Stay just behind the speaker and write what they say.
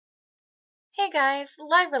Hey guys,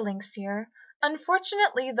 Lyra Links here.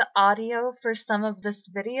 Unfortunately, the audio for some of this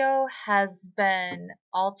video has been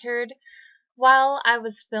altered. While I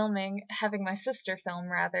was having my sister film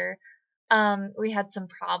rather, we had some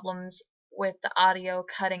problems with the audio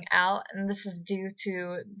cutting out, and this is due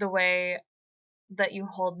to the way that you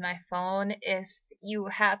hold my phone. If you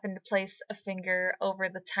happen to place a finger over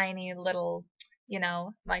the tiny little,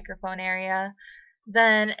 microphone area,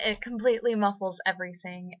 then it completely muffles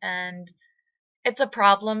everything, and it's a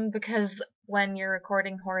problem because when you're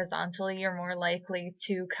recording horizontally, you're more likely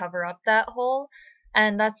to cover up that hole.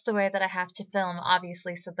 And that's the way that I have to film,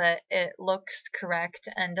 obviously, so that it looks correct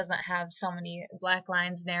and doesn't have so many black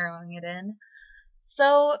lines narrowing it in.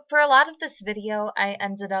 So for a lot of this video, I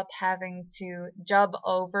ended up having to dub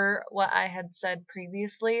over what I had said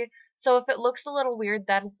previously. So if it looks a little weird,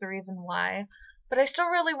 that is the reason why. But I still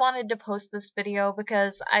really wanted to post this video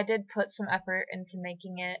because I did put some effort into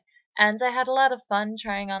making it, and I had a lot of fun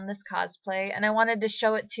trying on this cosplay, and I wanted to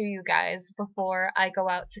show it to you guys before I go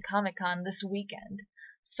out to Comic-Con this weekend.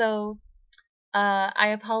 So, I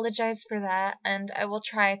apologize for that, and I will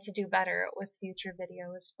try to do better with future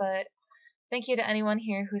videos, but thank you to anyone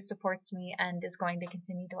here who supports me and is going to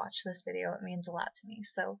continue to watch this video. It means a lot to me,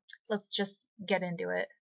 so let's just get into it.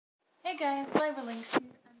 Hey guys, Lyra Links here,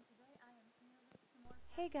 and today I am here with some more.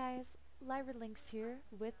 Hey guys, Lyra Links here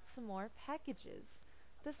with some more packages.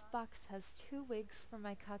 This box has 2 wigs for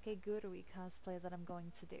my Kakegurui cosplay that I'm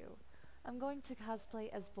going to do. I'm going to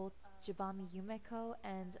cosplay as both Jibami Yumeko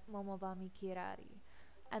and Momobami Kirari.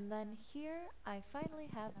 And then here, I finally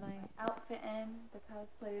have my outfit in, the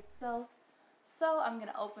cosplay itself. So I'm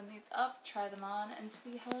gonna open these up, try them on, and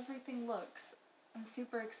see how everything looks. I'm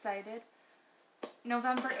super excited.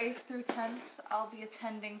 November 8th through 10th, I'll be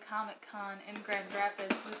attending Comic-Con in Grand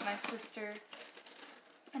Rapids with my sister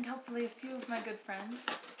and hopefully a few of my good friends.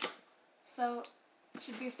 So, it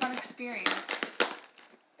should be a fun experience.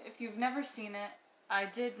 If you've never seen it, I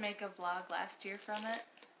did make a vlog last year from it,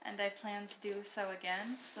 and I plan to do so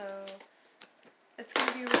again, so it's going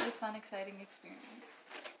to be a really fun, exciting experience.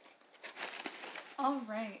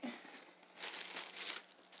 Alright.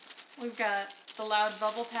 We've got the loud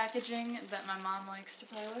bubble packaging that my mom likes to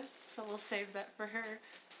play with, so we'll save that for her.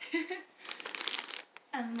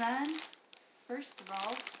 And then, first of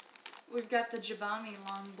all, we've got the Jibami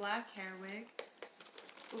long black hair wig.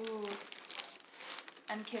 Ooh.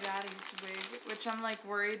 And Kirari's wig, which I'm like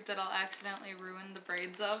worried that I'll accidentally ruin the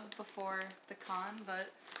braids of before the con,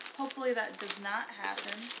 but hopefully that does not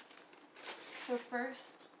happen. So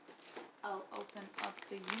first, I'll open up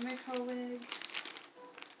the Yumeko wig.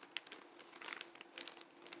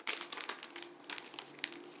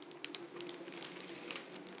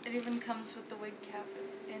 It even comes with the wig cap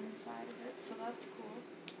inside of it, so that's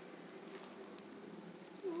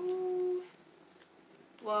cool. Ooh.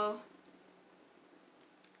 Whoa.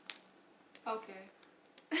 Okay.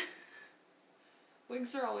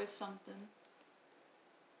 Wigs are always something.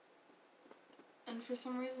 And for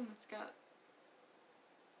some reason it's got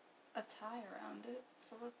a tie around it,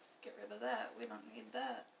 so let's get rid of that. We don't need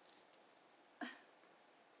that.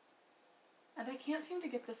 And I can't seem to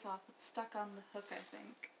get this off. It's stuck on the hook, I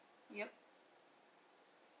think. Yep.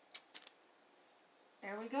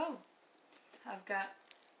 There we go. I've got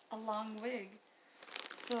a long wig.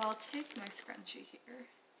 So I'll take my scrunchie here.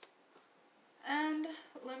 And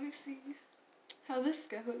let me see how this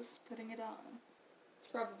goes, putting it on.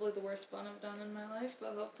 It's probably the worst bun I've done in my life,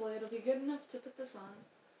 but hopefully it'll be good enough to put this on.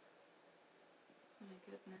 Oh my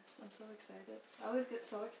goodness, I'm so excited. I always get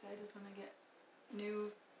so excited when I get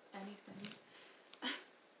new anything.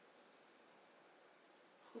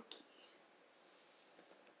 Okay.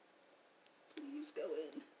 Please go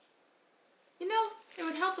in. You know, it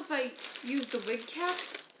would help if I used the wig cap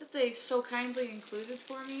that they so kindly included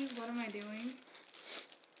for me. What am I doing?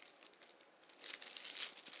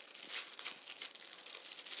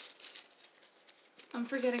 I'm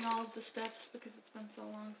forgetting all of the steps because it's been so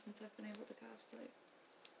long since I've been able to cosplay.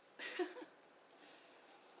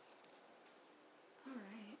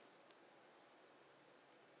 Alright.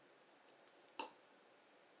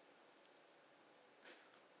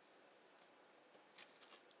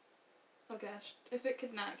 Oh gosh, if it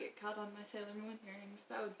could not get caught on my Sailor Moon earrings,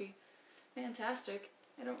 that would be fantastic.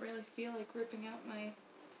 I don't really feel like ripping out my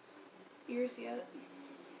ears yet.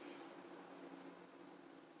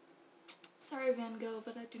 Sorry, Van Gogh,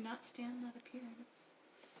 but I do not stand that appearance.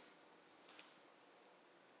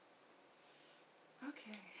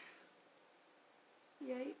 Okay.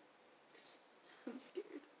 Yikes. I'm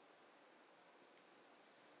scared.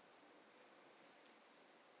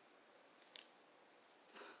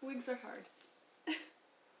 Wigs are hard.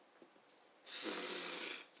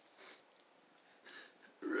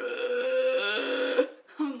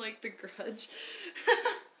 fudge.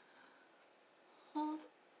 Hold.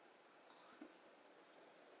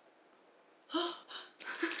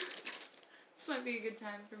 This might be a good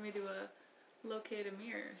time for me to locate a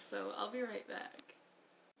mirror, so I'll be right back.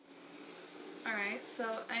 Alright,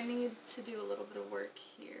 so I need to do a little bit of work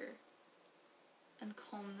here and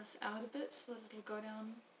comb this out a bit so that it'll go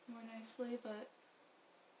down more nicely, but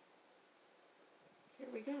here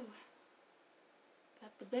we go.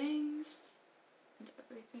 Got the bangs and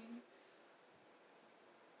everything.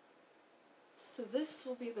 So this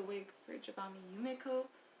will be the wig for Jabami Yumeko,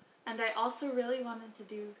 and I also really wanted to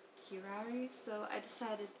do Kirari, so I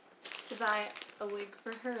decided to buy a wig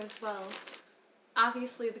for her as well.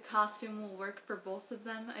 Obviously the costume will work for both of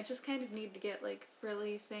them. I just kind of need to get like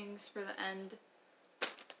frilly things for the end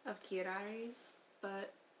of Kirari's,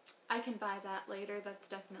 but I can buy that later. That's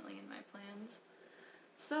definitely in my plans.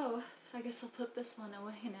 So I guess I'll put this one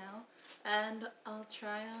away now and I'll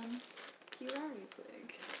try on Kirari's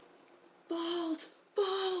wig. Bald!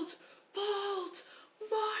 Bald! Bald!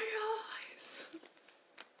 My eyes!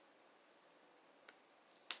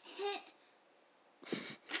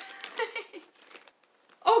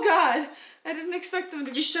 Oh god! I didn't expect them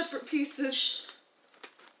to be separate pieces.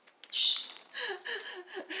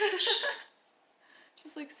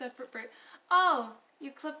 Just like separate break. Oh!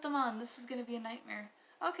 You clipped them on. This is gonna be a nightmare.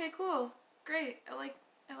 Okay, cool. Great. I like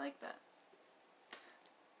that.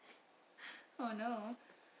 Oh no.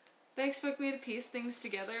 They expect me to piece things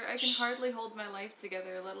together? I can hardly hold my life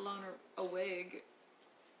together, let alone a wig.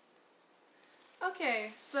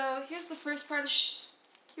 Okay, so here's the first part of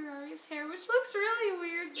Kirari's hair, which looks really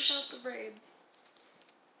weird without the braids.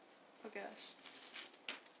 Oh gosh.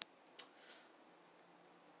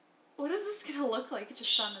 What is this gonna look like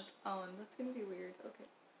just on its own? That's gonna be weird. Okay.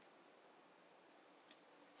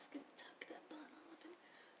 Just gonna tuck that bun all up in.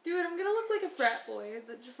 Dude, I'm gonna look like a frat boy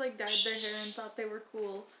that just like dyed their hair and thought they were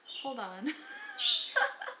cool. Hold on.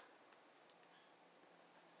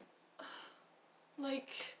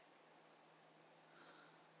 Like,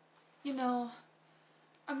 you know,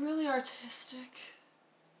 I'm really artistic.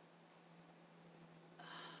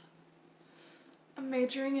 I'm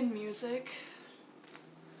majoring in music.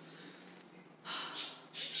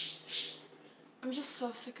 I'm just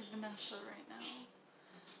so sick of Vanessa right now.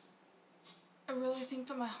 I really think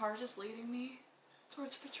that my heart is leading me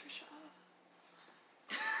towards Patricia.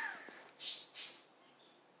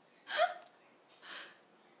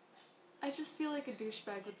 I just feel like a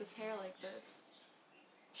douchebag with this hair like this.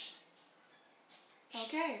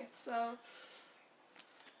 Okay, so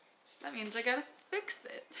that means I gotta fix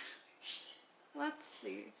it. Let's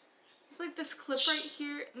see. It's like this clip right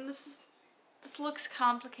here, and this looks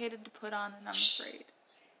complicated to put on, and I'm afraid.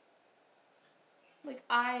 Like,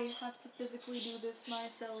 I have to physically do this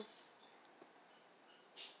myself.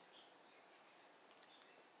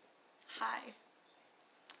 Hi.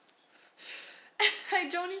 I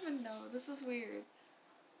don't even know. This is weird.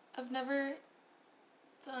 I've never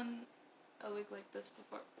done a wig like this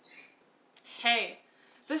before. Hey,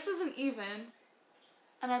 this isn't even,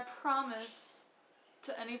 and I promise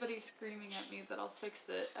to anybody screaming at me that I'll fix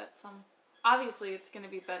it at some... Obviously, it's gonna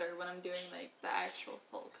be better when I'm doing, like, the actual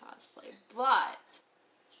full cosplay, but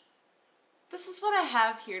this is what I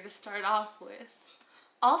have here to start off with.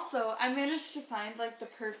 Also, I managed to find, like, the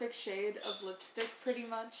perfect shade of lipstick, pretty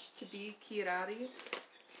much, to be Kirari,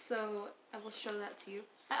 so I will show that to you.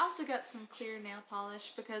 I also got some clear nail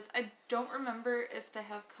polish, because I don't remember if they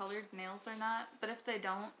have colored nails or not, but if they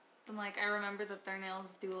don't, then, like, I remember that their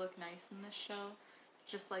nails do look nice in this show,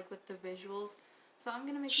 just, like, with the visuals. So I'm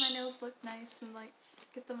gonna make my nails look nice and, like,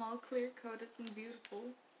 get them all clear-coated and beautiful.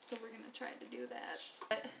 So we're gonna try to do that.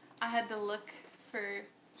 But I had to look for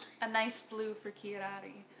a nice blue for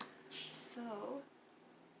Kirari. So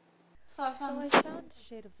I found a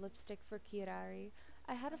shade of lipstick for Kirari.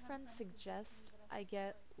 I had a friend suggest I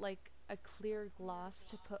get like a clear gloss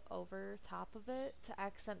to put over top of it to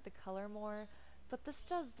accent the color more, but this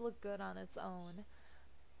does look good on its own.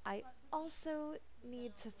 I also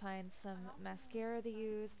need to find some mascara to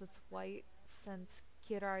use that's white since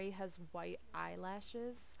Kirari has white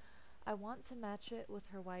eyelashes. I want to match it with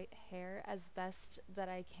her white hair as best that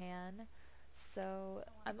I can, so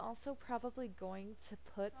I'm also probably going to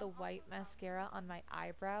put the white mascara on my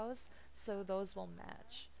eyebrows so those will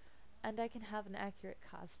match, and I can have an accurate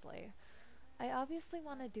cosplay. I obviously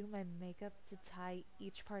want to do my makeup to tie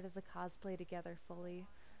each part of the cosplay together fully,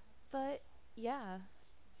 but yeah,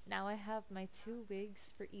 now I have my 2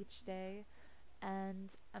 wigs for each day, and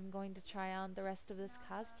I'm going to try on the rest of this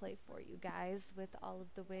cosplay for you guys with all of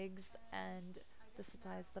the wigs and the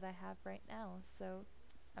supplies that I have right now, so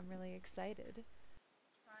I'm really excited.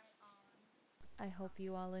 try on I hope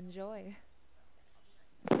you all enjoy.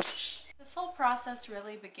 This whole process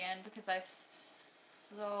really began because I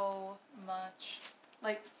so much,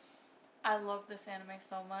 like, I love this anime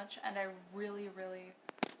so much, and I really, really,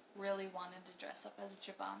 really wanted to dress up as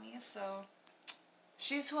Jabami, so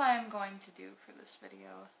she's who I am going to do for this video.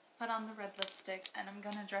 Put on the red lipstick, and I'm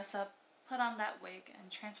gonna dress up, put on that wig,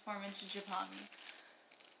 and transform into Jabami.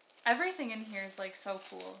 Everything in here is, like, so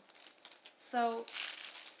cool. So,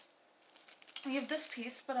 we have this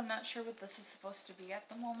piece, but I'm not sure what this is supposed to be at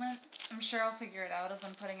the moment. I'm sure I'll figure it out as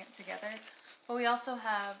I'm putting it together. But we also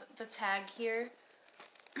have the tag here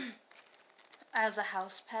as a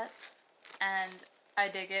house pet, and I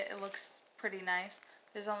dig it. It looks pretty nice.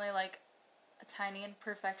 There's only like a tiny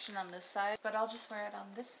imperfection on this side, but I'll just wear it on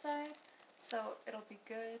this side, so it'll be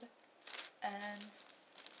good. And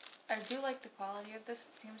I do like the quality of this.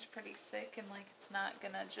 It seems pretty thick and like it's not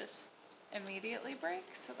gonna just immediately break,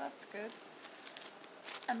 so that's good.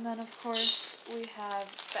 And then of course we have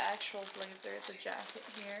the actual blazer, the jacket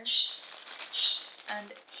here,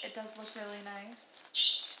 and it does look really nice.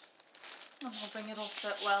 I'm hoping it'll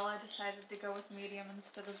fit well. I decided to go with medium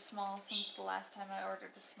instead of small since the last time I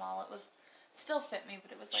ordered a small it was still fit me,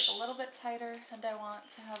 but it was like a little bit tighter and I want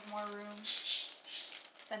to have more room.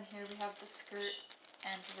 Then here we have the skirt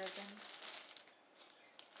and ribbon,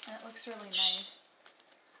 and it looks really nice.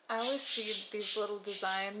 I always see these little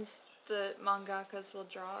designs that mangakas will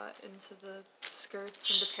draw into the skirts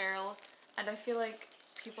and apparel, and I feel like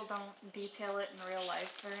people don't detail it in real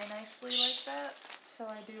life very nicely like that, so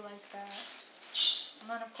I do like that. And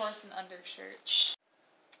then of course an undershirt.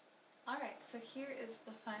 Alright, so here is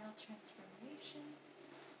the final transformation.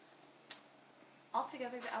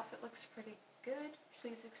 Altogether the outfit looks pretty good.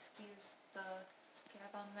 Please excuse the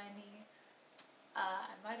scab on my knee.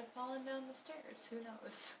 I might have fallen down the stairs, who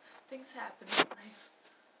knows. Things happen in life.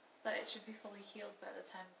 But it should be fully healed by the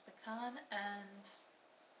time of the con, and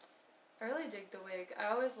I really dig the wig.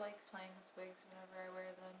 I always like playing with wigs whenever I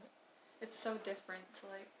wear them. It's so different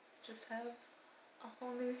to like just have a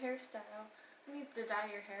whole new hairstyle. Who needs to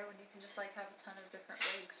dye your hair when you can just like have a ton of different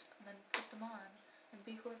wigs and then put them on and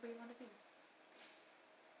be whoever you want to be?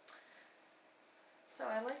 So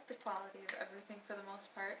I like the quality of everything for the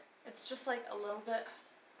most part. It's just like a little bit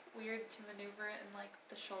weird to maneuver in like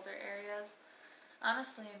the shoulder areas.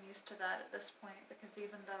 Honestly, I'm used to that at this point because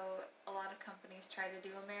even though a lot of companies try to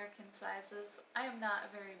do American sizes, I am not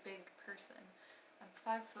a very big person. I'm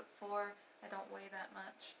 5'4", I don't weigh that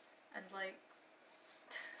much, and like,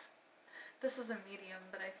 this is a medium,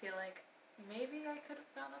 but I feel like maybe I could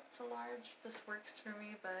have gone up to large. This works for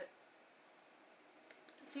me, but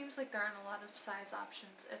it seems like there aren't a lot of size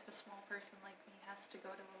options if a small person like me has to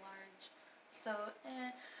go to a large. So,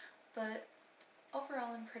 but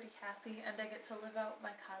overall I'm pretty happy, and I get to live out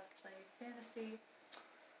my cosplay fantasy.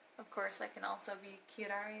 Of course I can also be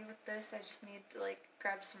Kirari with this. I just need to like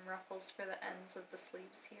grab some ruffles for the ends of the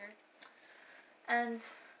sleeves here. And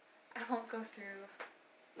I won't go through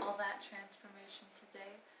all that transformation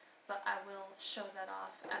today, but I will show that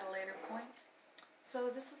off at a later point.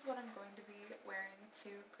 So this is what I'm going to be wearing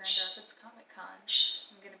to Grand Rapids Comic Con.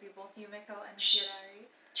 I'm going to be both Yumeko and Kirari,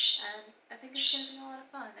 and I think it's going to be a lot of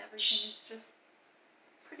fun. Everything is just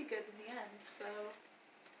pretty good in the end, so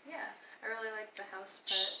yeah. I really like the house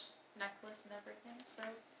pet necklace and everything, so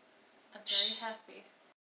I'm very happy.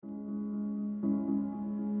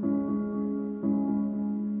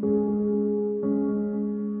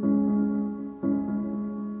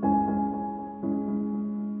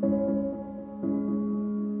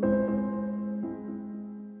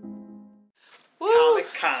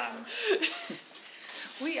 Comic-Con.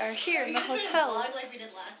 We are here in the hotel. Vlog like we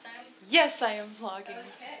did last time? Yes, I am vlogging.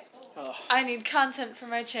 Okay, cool. Ugh. I need content for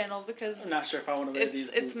my channel because I'm not sure if I want to wear these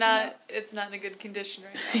boots it's not in a good condition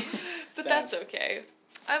right now. But Bad. that's okay.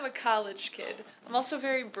 I'm a college kid. I'm also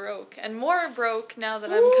very broke, and more broke now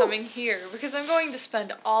that I'm coming here because I'm going to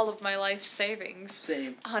spend all of my life savings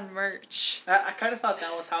Same. on merch. I kind of thought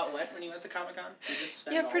that was how it went when you went to Comic-Con. You just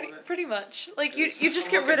spend Yeah, all of it. pretty much. Like you Yes. just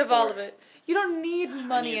I'm get rid looking of all for of it. it. You don't need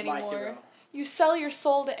money I need My anymore. Hero. You sell your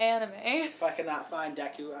soul to anime. If I cannot find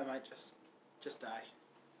Deku, I might just die.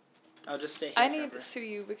 I'll just stay here I need forever. to sue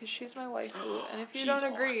you because she's my waifu, and if you She's don't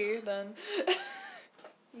agree, then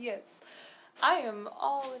yes. I am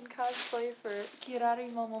all in cosplay for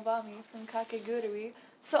Kirari Momobami from Kakegurui,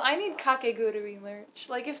 so I need Kakegurui merch.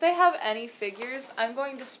 Like, if they have any figures, I'm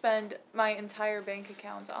going to spend my entire bank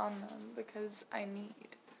account on them because I need.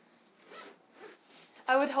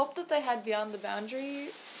 I would hope that they had Beyond the Boundary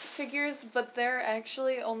figures, but they're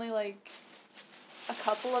actually only like a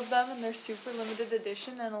couple of them and they're super limited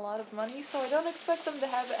edition and a lot of money, so I don't expect them to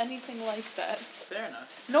have anything like that. Fair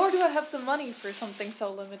enough. Nor do I have the money for something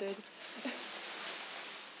so limited.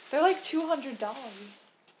 They're like $200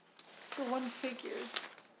 for one figure.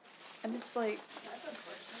 And it's like,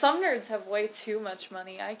 some nerds have way too much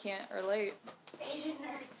money. I can't relate. Asian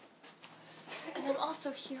nerds. And I'm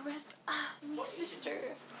also here with my sister.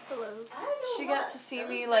 Hello. I don't know She what. got to see That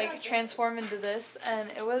me was like bad. transform into this, and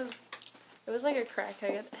it was like a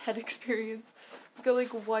crackhead experience. Got like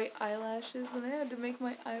white eyelashes, and I had to make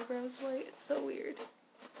my eyebrows white. It's so weird.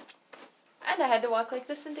 And I had to walk like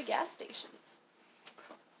this into gas stations.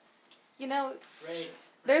 You know, Ray,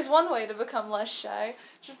 there's one way to become less shy.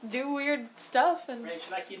 Just do weird stuff and. Ray,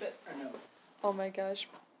 should I keep it or no? Oh my gosh.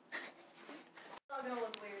 It's all gonna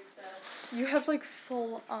look weird, so. You have like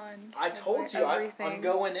full on. I told you, everything. I'm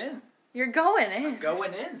going in. You're going in. I'm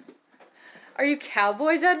going in. Are you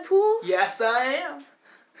Cowboy Deadpool? Yes, I am.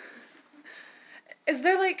 Is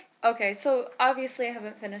there like, okay, so obviously I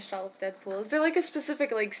haven't finished all of Deadpool. Is there like a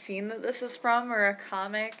specific like scene that this is from, or a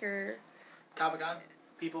comic, or? Comic-Con.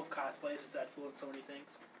 People cosplay as Deadpool and so many things.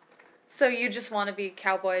 So you just want to be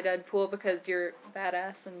Cowboy Deadpool because you're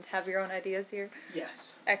badass and have your own ideas here?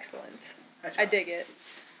 Yes. Excellent. That's I right. dig it.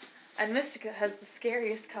 And Mystica has the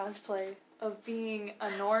scariest cosplay of being a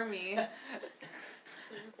normie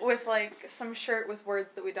with like some shirt with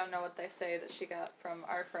words that we don't know what they say that she got from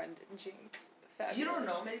our friend Jinx. Fabulous. You don't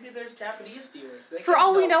know. Maybe there's Japanese viewers. They For could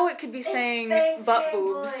all we know, it could be It's saying Bang butt Tang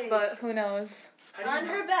boobs, Boys. but who knows? How do you On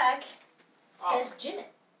know? her back Oh. says Jimin.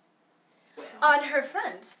 Well, On her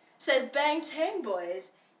front says Bang Tang Boys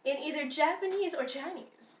in either Japanese or Chinese.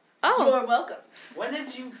 Oh, You're welcome. when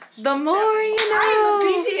did you? the more Japanese? you know. I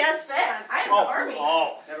am a BTS fan. I am Oh, the army.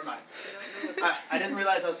 oh, never mind. I didn't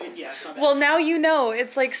realize I was BTS. My bad. Well, now you know.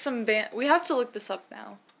 It's like some band. We have to look this up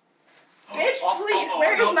now. Bitch, please,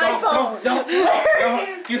 where is no, my phone? No,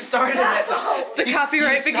 Where is you started my it. phone? The You-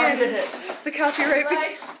 copyright you started begins. it. The copyright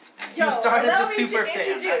Right. begins. Yo, You started allow the me to super fan. That's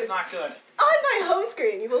introduce. not good. On my home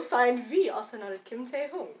screen, you will find V, also known as Kim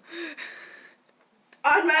Tae-hoon.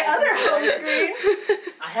 On my other home screen,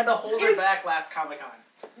 I had to hold her Is- back last Comic-Con.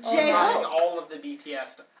 Buying J-Hope. all of the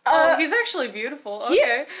BTS stuff. Oh, he's actually beautiful. he-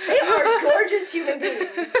 Okay. They are gorgeous human beings.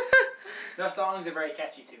 Their songs are very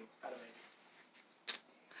catchy too, by the way.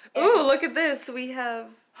 Ooh, look at this. We have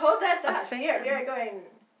Hold that A thought. fan. Here, you're going.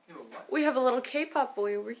 Ew, what? a little K-pop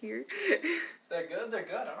boy over here. They're good. They're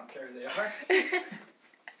good. I don't care who they are.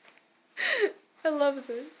 I love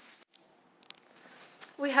this.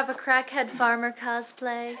 We have a crackhead farmer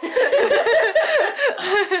cosplay.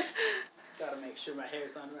 Gotta make sure my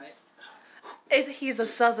hair's on right. He's a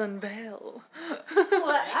Southern belle.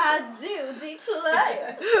 What I do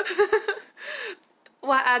declare.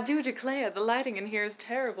 Why, I do declare the lighting in here is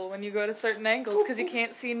terrible when you go to certain angles because you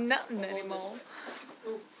can't see nothing anymore.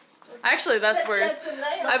 Actually, that's Let's worse. shed some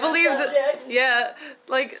light on I believe the that, subject. yeah,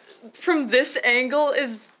 like, from this angle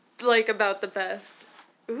is, like, about the best.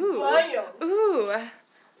 Ooh. Bam. Ooh.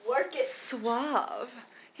 Work it. Suave.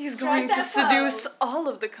 He's Strike going to that seduce pose. all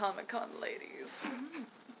of the Comic-Con ladies.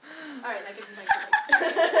 Alright, now give me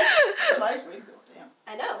my It's a nice wig though. Damn.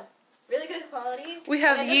 I know. Really good quality. We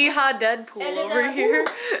have And it just- Yeehaw Deadpool and it, over here.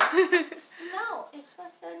 Smell. It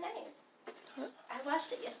smells so nice. I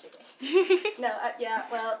washed it yesterday. No, yeah,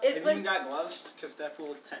 well, it Have was. you even got gloves? Because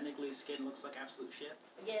Deadpool technically his skin looks like absolute shit.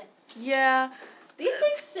 Yeah. Yeah, These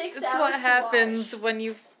take 6 it's hours. what to happens wash. when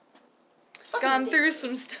you've It's fucking gone through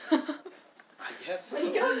some ridiculous. stuff. I guess. When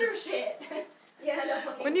you go through shit. Yeah,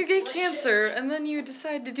 no. When you get Like cancer shit. and then you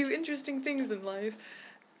decide to do interesting things in life.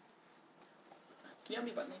 Can you help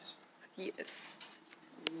me button these? Yes.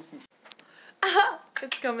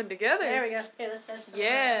 It's coming together. There we go. Here, let's touch some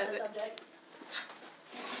Yeah. on the subject.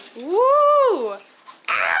 Woo!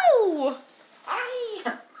 Ow! Aye.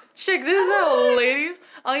 Check this out, ladies.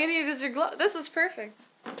 All you need is your glove. This is perfect.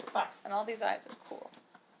 Fuck. And all these eyes are cool.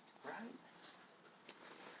 Right.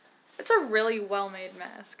 It's a really well-made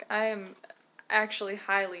mask. I am actually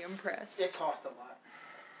highly impressed. It costs a lot.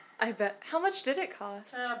 I bet. How much did it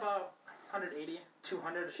cost? About 180,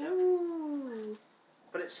 200 to ship. Ooh.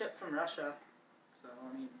 But it shipped from Russia. So,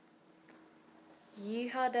 I mean.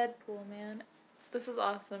 Yeehaw Deadpool, man. This is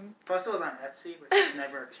awesome. Plus it was on Etsy, which is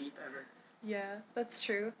never cheap ever. Yeah, that's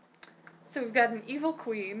true. So we've got an evil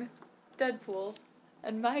queen, Deadpool,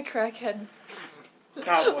 and my crackhead.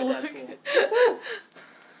 Cowboy look. Deadpool.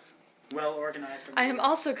 Well organized. I am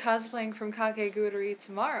also cosplaying from Kakegurui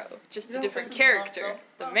tomorrow, just a No, different this is character, not-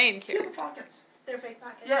 the no. main Feel the character. pockets. They're fake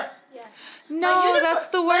pockets. Yes. Yes. No, that's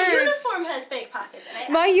the My worst. uniform has fake pockets.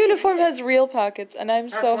 And My actually uniform did. has real pockets, and I'm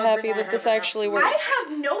That's so one happy thing I that this have an actually absolute- works. I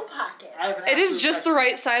have no pockets. I have an It is absolute just the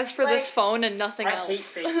right size for this Like, phone and nothing I else. hate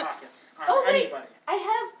fake pockets on Oh, wait. anybody. I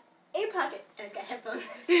have a pocket, and it's got headphones.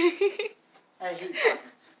 I hate pockets.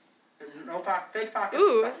 No fake pockets.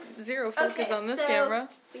 Ooh, suck. zero focus Okay, on this so camera.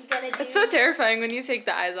 We gotta do. It's so terrifying when you take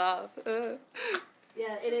the eyes off. Ugh.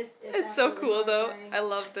 Yeah, it is. It's so absolutely cool though. horrifying. I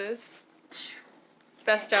love this.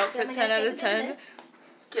 Best So outfit, I'm 10 gonna out take of a bit 10. this.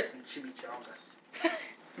 Let's get some chimichangas.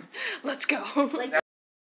 Let's go. Like,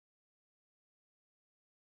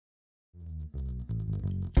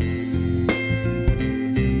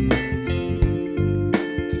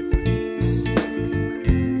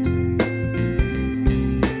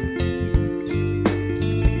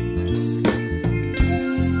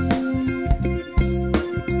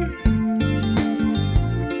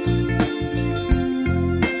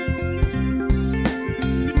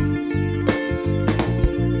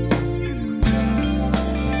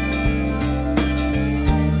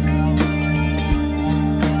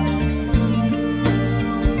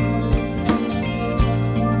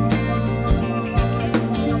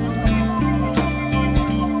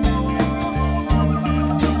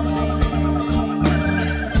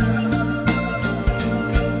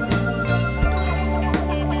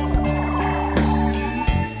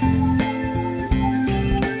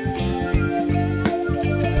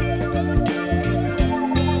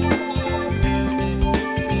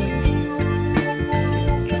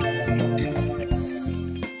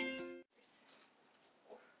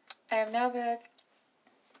 I am now back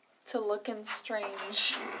to looking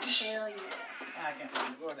strange. hell yeah. I can't believe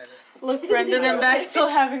it. Whatever. Look, Brendan, I'm back still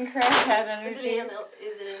having crackhead Is energy. it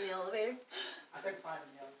in the elevator? I couldn't find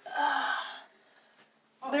them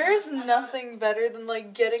yet. There is nothing better than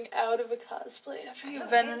like getting out of a cosplay after you've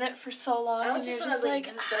been in it for so long I and was you're just just wanna like,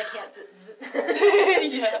 but I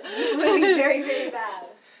can't. yeah. It would be very, very bad.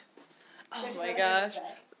 Oh Especially my when I gosh. get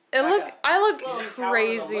back. I look Well,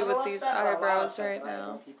 crazy with these eyebrows right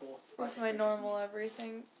now. People With my normal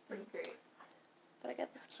everything. Pretty great. But I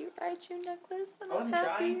got this cute Raichu necklace and I I'm wasn't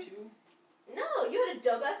happy. trying to. No, you had a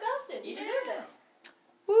dope ass costume. You deserved it.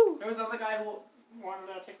 Woo! There was another guy who wanted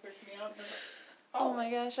to take pictures of me out. Oh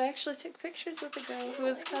my gosh, I actually took pictures with a girl who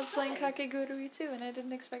was cosplaying Kakegurui too, and I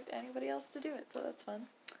didn't expect anybody else to do it, so that's fun.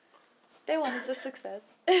 Day one is a success.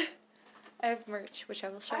 I have merch, which I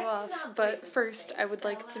will show I off, cannot but believe first this I would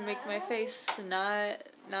thing, like to so make my face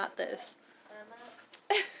not this.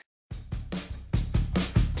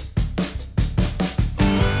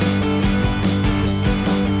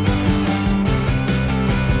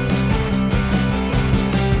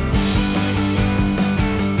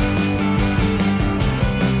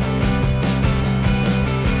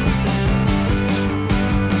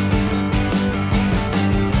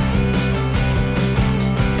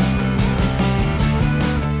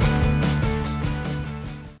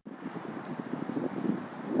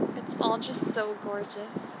 It's all just so gorgeous.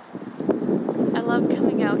 I love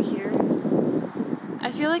coming out here.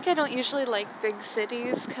 I feel like I don't usually like big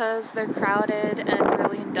cities because they're crowded and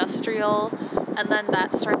really industrial, and then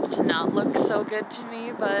that starts to not look so good to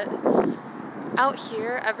me, but out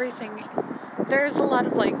here, there's a lot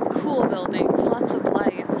of like cool buildings, lots of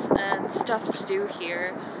lights and stuff to do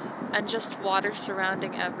here, and just water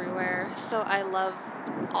surrounding everywhere, so I love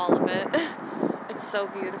all of it. It's so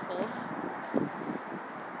beautiful.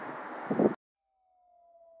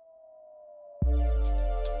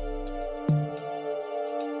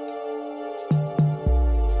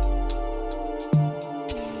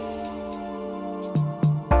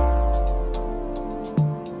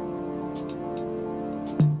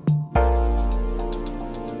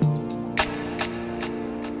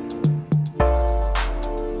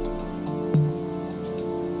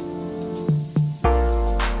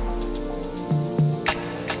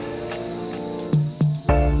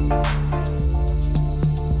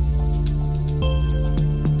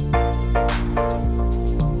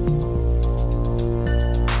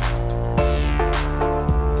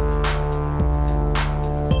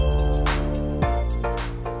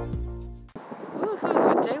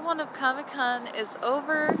 Woohoo! Day one of Comic-Con is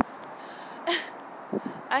over.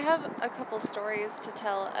 I have a couple stories to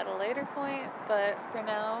tell at a later point, but for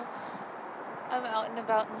now, I'm out and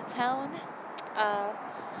about in the town,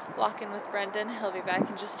 walking with Brendan. He'll be back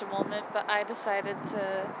in just a moment, but I decided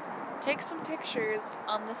to take some pictures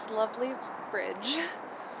on this lovely bridge.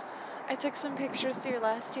 I took some pictures here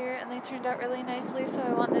last year, and they turned out really nicely, so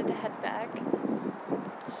I wanted to head back.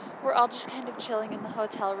 we're all just kind of chilling in the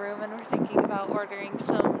hotel room, and we're thinking about ordering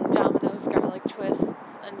some Domino's garlic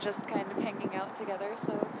twists and just kind of hanging out together,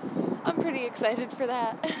 so I'm pretty excited for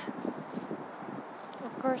that.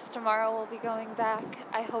 Of course, tomorrow we'll be going back.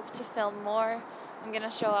 I hope to film more. I'm going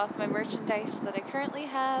to show off my merchandise that I currently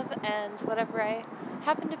have and whatever I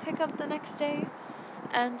happen to pick up the next day.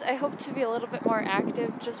 And I hope to be a little bit more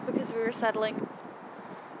active just because we were settling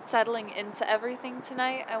into everything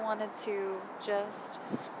tonight. I wanted to just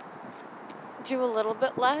do a little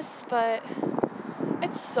bit less, but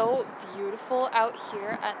it's so beautiful out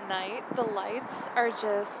here at night. The lights are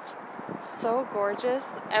just so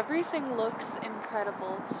gorgeous. Everything looks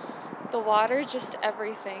incredible. The water, just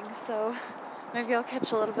everything. So maybe I'll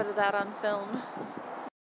catch a little bit of that on film.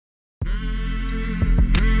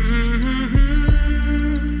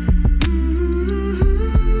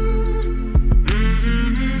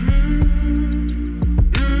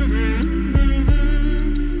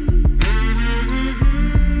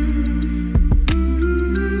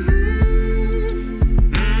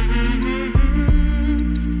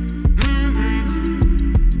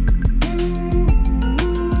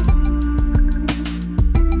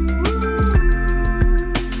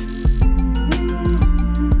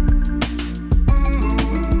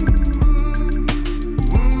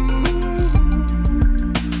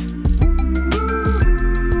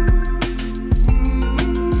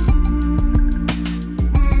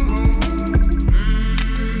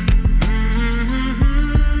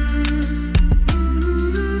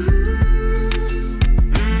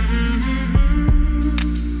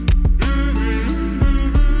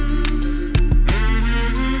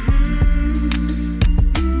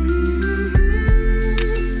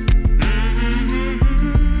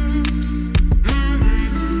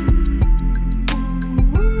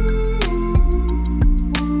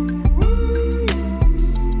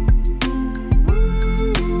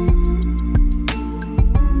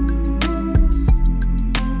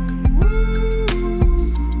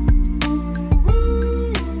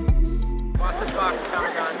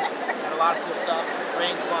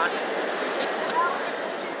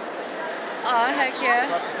 Heck yeah.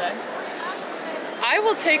 I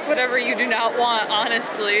will take whatever you do not want,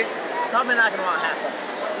 honestly. Probably not gonna want half of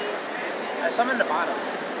it, so there's some in the bottom.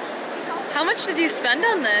 How much did you spend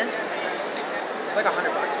on this? It's like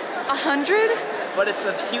 $100. 100? But it's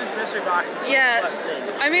a huge mystery box. Yeah. Plus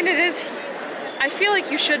things. I mean, it is. I feel like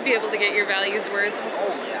you should be able to get your value's worth.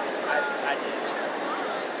 Oh yeah, I did.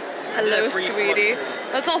 Hello, sweetie.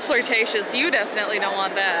 That's all flirtatious. You definitely don't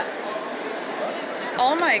want that.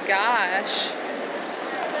 Oh my gosh.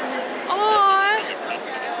 Aww.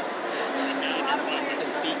 It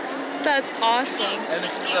speaks. That's awesome. And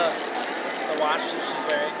this is the watch that she's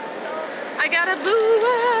wearing. I got a boo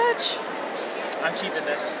watch. I'm keeping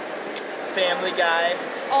this. Family Guy.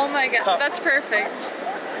 Oh my god, cup. that's perfect.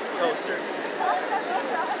 Coaster.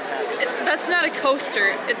 That's not a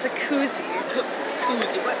coaster, it's a koozie.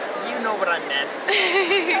 Koozie, what? You know what I meant.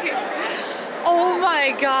 Oh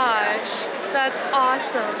my gosh, that's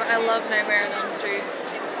awesome. I love Nightmare on Elm Street.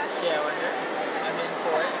 Yeah, I wonder. I'm in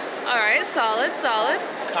for it. Alright, solid, solid.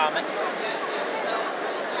 Comic.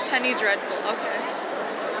 Penny Dreadful, okay.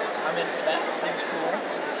 I'm in for that. This seems cool.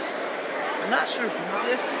 I'm not sure who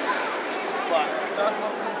this is, but it does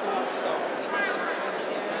look really cool, so I'm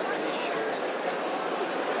not really sure.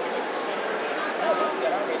 So it looks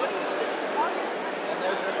good, I'll read it. And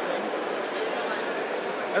there's this thing.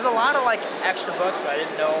 There's a lot of like extra books that I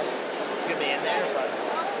didn't know was gonna be in there, but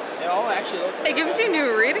they all actually look It gives you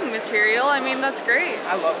new reading material. I mean, that's great.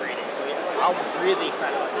 I love reading, so yeah, I'm really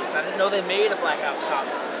excited about this. I didn't know they made a Black Ops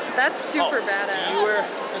comic. That's super badass. Do you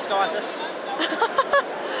just go at this?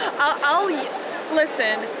 I'll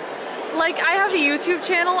listen. Like, I have a YouTube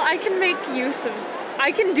channel. I can make use of.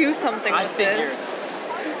 I can do something with this.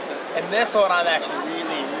 And this one, I'm actually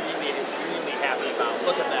really happy about.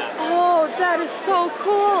 Look at that. Oh, that is so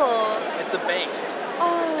cool. It's a bank.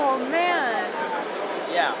 Oh man.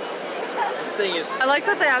 Yeah. This thing is. I like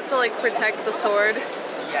that they have to like protect the sword.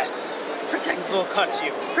 Yes. Protect. This will cut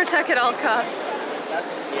you. Protect at all costs.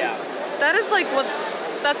 Yeah. That is like what.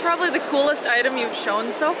 That's probably the coolest item you've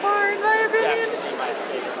shown so far, in my opinion. Definitely my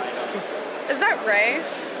favorite item. Is that Rey?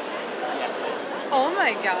 Yes, it is. Oh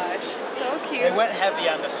my gosh, so cute. They went heavy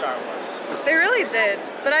on the Star Wars. They really did,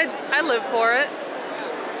 but I live for it.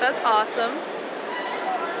 That's awesome.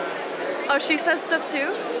 Oh, she says stuff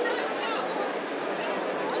too?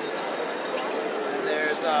 And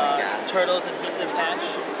there's Turtles Adhesive Patch.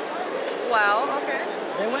 Wow, okay.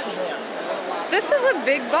 They went ham. This is a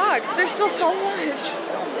big box. There's still so much.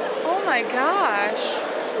 Oh my gosh.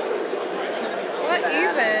 What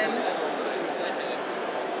even?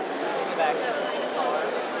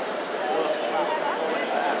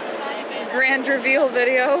 grand reveal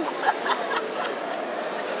video.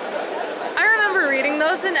 I remember reading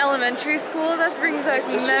those in elementary school. That brings back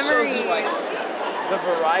This just shows memories. you, like, the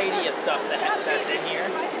variety of stuff that's in here.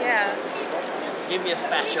 Yeah. Give me a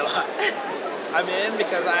spatula. I'm in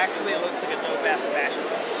because actually it looks like a dope ass spatula.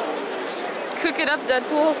 Cook it up,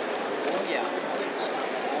 Deadpool. Oh yeah.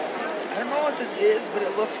 I don't know what this is, but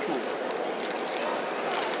it looks cool.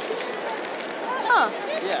 Huh.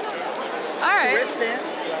 Yeah. All It's a right. wristband.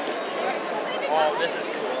 Oh, this is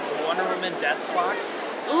cool. It's a Wonder Woman desk clock.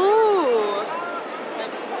 Ooh.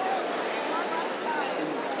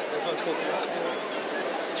 This one's cool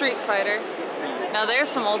too. Street Fighter. Now there's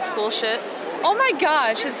some old school shit. Oh my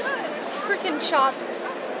gosh, it's freaking Chop.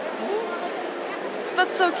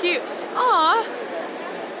 That's so cute. Aw.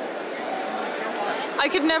 I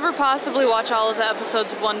could never possibly watch all of the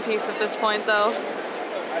episodes of One Piece at this point, though.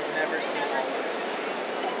 I've never seen all of them.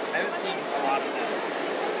 I haven't seen a lot of them.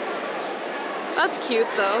 That's cute,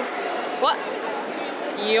 though. What?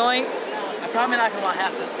 Yoink. I'm probably not gonna want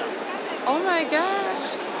half this stuff. Oh my gosh.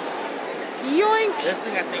 Yoink. This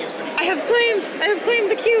thing I think is pretty I have claimed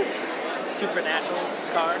the cute. Supernatural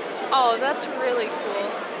Scar. Oh, that's really cool.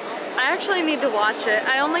 I actually need to watch it.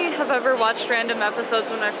 I only have ever watched random episodes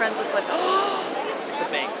when my friends have like, It's a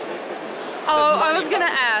bank. oh, I was gonna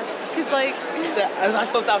ask, cause like As I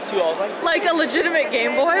flipped out too, I was like a legitimate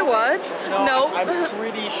Game Boy, what? no, Nope. I'm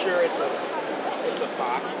pretty sure it's a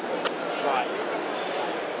box, but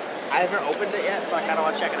I haven't opened it yet, so I kind of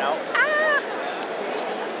want to check it out.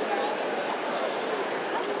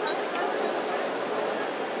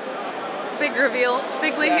 Big reveal,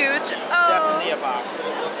 bigly huge. Oh. Definitely a box, but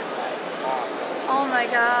it looks awesome. Oh my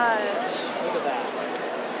gosh. Look at that.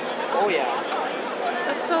 Oh yeah.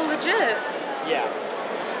 That's so legit. Yeah.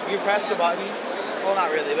 You press the buttons. Well, not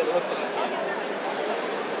really, but it looks like you can.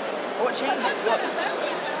 Oh, it changes. Look.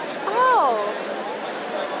 Oh,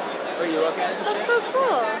 Are you looking at that's so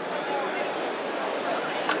cool.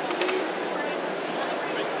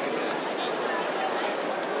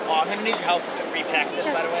 Oh, I'm gonna need your help to repack this,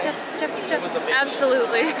 by the way. Jeff. It was a big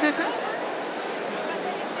Absolutely. As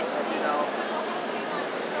you know,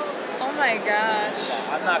 Oh my gosh.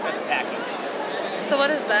 I'm not good at packing shit. So what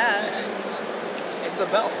is that? It's a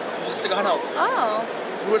belt. Just a gun house. Oh.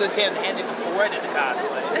 You would have came handy before I did the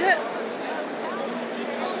cosplay.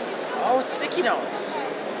 Oh, it's sticky notes.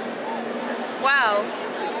 Wow.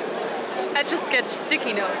 Etch a sketch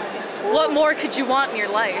sticky notes. What more could you want in your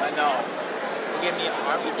life? I know. They gave me an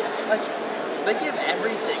arm. They give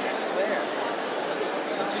everything, I swear.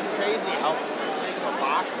 It's just crazy how big of a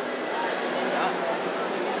box this is. Nuts.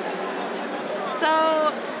 So,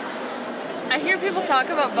 I hear people talk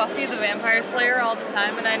about Buffy the Vampire Slayer all the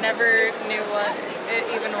time, and I never knew what it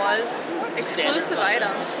even was. Exclusive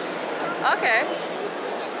item. Okay.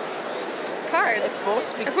 Cards. It's supposed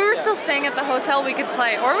to be. If we were still staying at the hotel, we could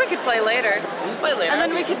play, or we could play later. We can play later. And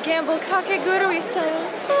then we could gamble Kakegurui style.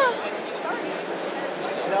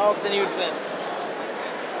 No, because then you would win.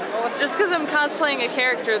 Just because I'm cosplaying a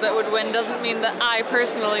character that would win doesn't mean that I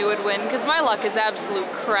personally would win, because my luck is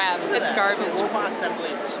absolute crap. Look at It's that. garbage. It's a robot assembly.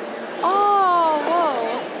 Oh, whoa.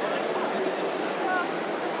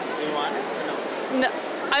 Do you want it? No,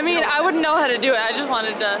 I mean, I wouldn't know how to do it. I just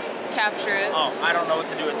wanted to capture it. Oh, I don't know what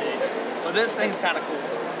to do with it. But this thing's kind of cool.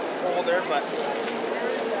 Older, but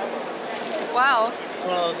Wow. it's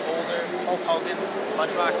one of those older Hulk Hogan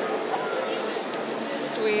lunchboxes.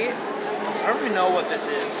 Sweet. I don't even know what this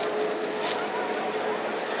is.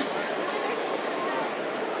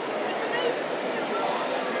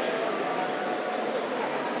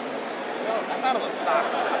 I thought it was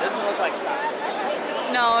socks, but it doesn't look like socks.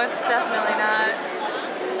 No, it's definitely not.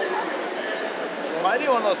 It might be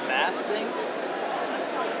one of those mask things.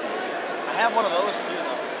 I have one of those too,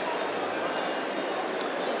 though.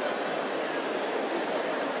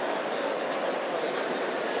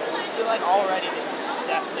 I feel like already this is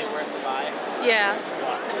definitely worth the buy. Yeah.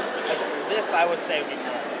 Like, this, I would say, would be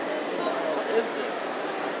more. What is this?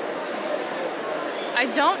 I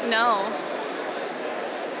don't know.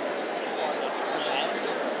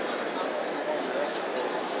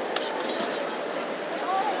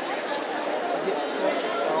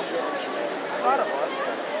 I thought it was.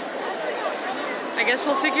 I guess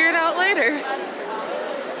we'll figure it out later. I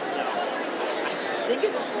think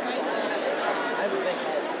it is supposed to. I have a big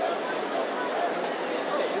head.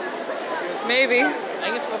 Maybe. I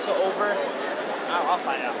think it's supposed to go over. I'll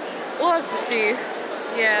find out. We'll have to see.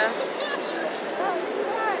 Yeah.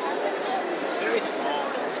 It's very small. I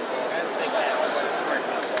have a big head. So it's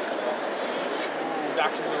working out. Ooh,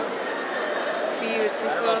 Doctor Who. I don't know if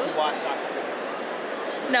Beautiful. you watched Doctor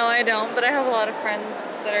Who. No, I don't, but I have a lot of friends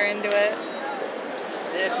that are into it.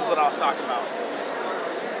 This is what I was talking about.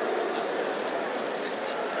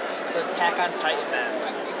 It's an Attack on Titan mask.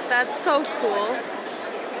 That's so cool.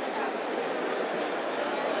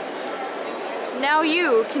 Now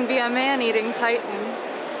you can be a man-eating titan.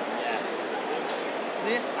 Yes.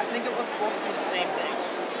 See, I think it was supposed to be the same thing.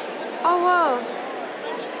 Oh, whoa.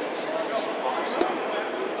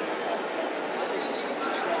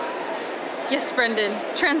 Yes, Brendan.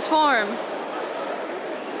 Transform. I don't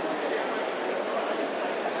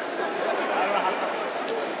know how to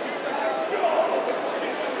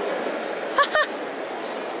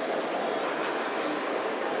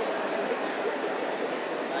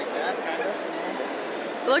like that, kind of.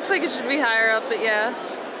 It looks like it should be higher up, but yeah.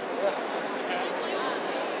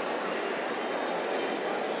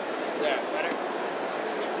 Yeah, better.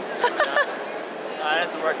 I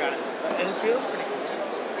have to work on it. It feels pretty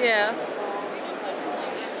cool. Yeah.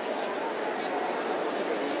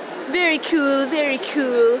 Very cool, very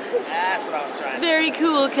cool. That's what I was trying to Very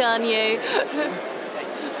cool, Kanye.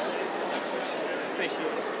 Appreciate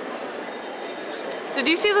it. Did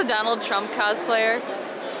you see the Donald Trump cosplayer?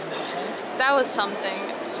 That was something.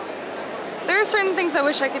 There are certain things I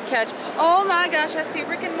wish I could catch. Oh my gosh, I see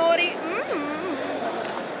Rick and Morty. Look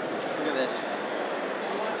at this.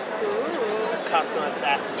 Ooh. It's a custom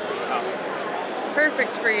Assassin's Creed cup.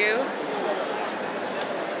 Perfect for you.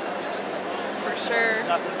 For sure.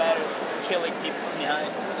 Nothing better than killing people from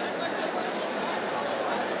behind.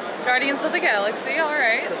 Guardians of the Galaxy,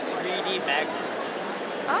 alright. It's a 3D magnet.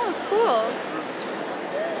 Oh, cool.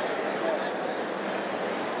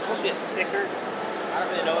 It's supposed to be a sticker. I don't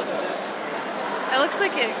really know what this is. It looks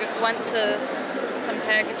like it went to some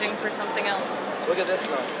packaging for something else. Look at this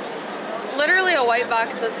though. Literally a white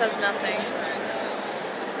box that says nothing.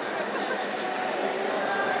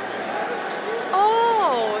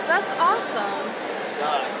 Oh, that's awesome. It's a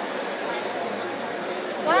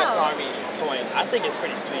Wow. US Army coin. I think it's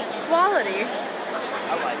pretty sweet. Quality.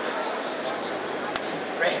 I like it.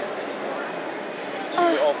 Right. Do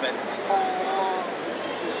you open?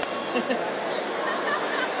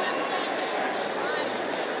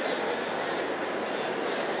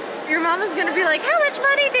 Your mom is gonna be like, how much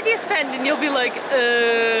money did you spend? And you'll be like,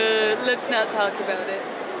 let's not talk about it.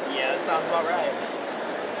 Yeah, that sounds about right.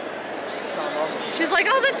 Sounds about me. She's like,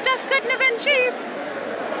 oh, this stuff couldn't have been cheap.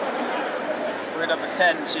 We're gonna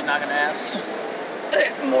pretend she's not gonna ask.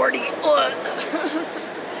 Morty, look.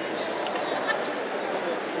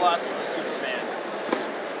 Plus the Superman.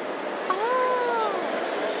 Oh.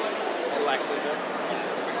 And Lex Luthor. Yeah,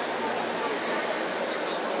 it's pretty sweet.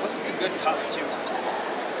 Looks like a good cup too.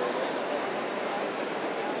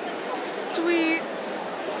 Sweet.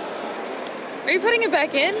 Are you putting it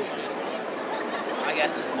back in? I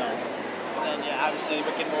guess no. And then yeah, obviously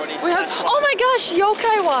Rick and Morty. We have, oh my gosh,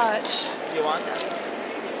 Yokai Watch. You want that?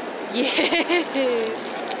 Yes.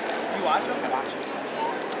 You watch it? I watch it.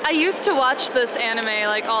 I used to watch this anime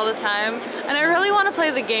like all the time, and I really want to play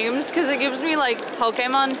the games because it gives me like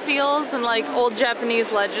Pokemon feels and like old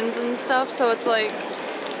Japanese legends and stuff. So it's like,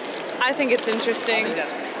 I think it's I interesting. think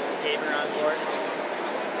that's pretty cool. Gamer on board.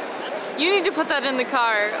 You need to put that in the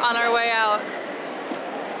car on our way out.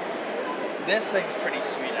 This thing's pretty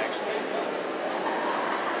sweet actually.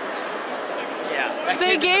 Yeah. that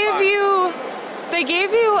They came in the box.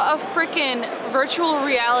 gave you a freaking virtual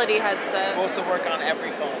reality headset. Supposed to work on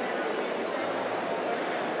every phone.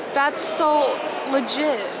 That's so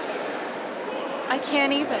legit. I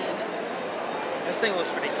can't even. This thing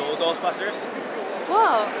looks pretty cool. Ghostbusters.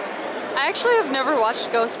 Whoa. I actually have never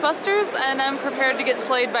watched Ghostbusters, and I'm prepared to get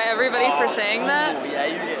slayed by everybody for saying that. Oh, yeah,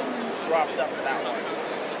 you're getting roughed up for that one.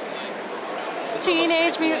 This one looks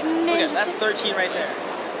Teenage pretty cool. Mutant Look Ninja at, that's 13 right there.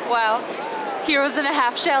 Wow. Heroes in a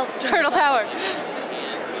Half Shell. Turtle Power.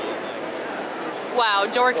 Wow.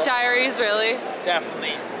 Dork Diaries, really?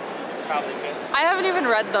 Definitely. Probably fits. I haven't even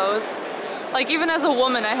read those. Like, even as a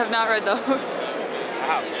woman, I have not read those.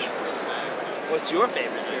 Ouch. What's your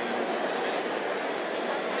favorite series?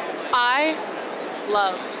 I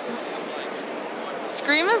love.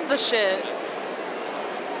 Scream is the shit.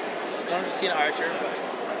 I've never seen Archer, but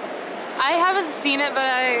I haven't seen it,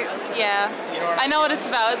 but yeah. you know what I know what it's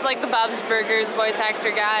about. It's like the Bob's Burgers voice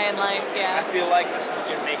actor guy, and like, I yeah. feel like this is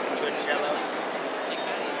gonna make some good jellos.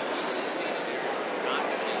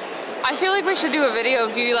 I feel like we should do a video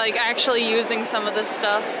of you like actually using some of this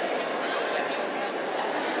stuff.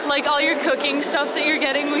 Like all your cooking stuff that you're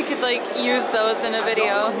getting, we could like use those in a I don't video.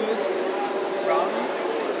 know who this is from,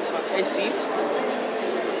 but it seems cool.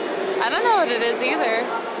 I don't know what it is either.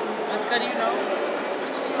 This guy, do you know?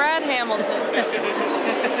 Brad Hamilton.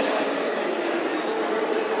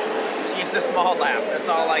 It's a small laugh. That's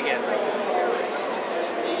all I get.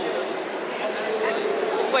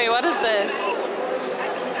 Wait, what is this?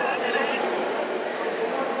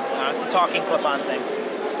 It's a talking clip-on thing.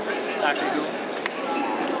 Dr.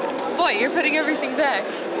 Who. Boy, you're putting everything back.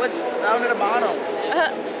 What's down at the bottom?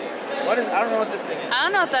 What is? I don't know what this thing is. I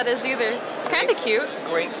don't know what that is either. It's kind of cute.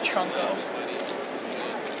 Grape Chunko.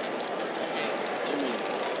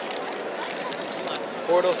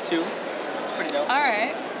 Portals 2. It's pretty dope.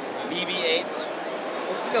 Alright. BB-8s.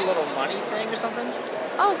 Looks like a little money thing or something.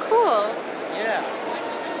 Oh, cool. Yeah.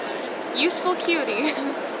 Useful cutie.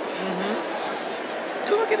 Mm-hmm.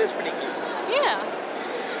 And look, it is pretty cute. Yeah.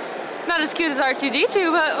 Not as cute as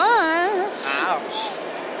R2-D2, but Ouch.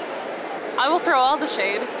 I will throw all the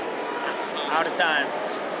shade. Out of time.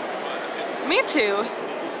 Me too.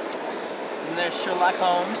 And there's Sherlock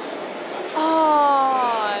Holmes.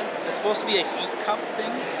 Oh. It's supposed to be a heat cup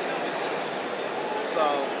thing.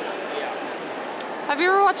 So, yeah. Have you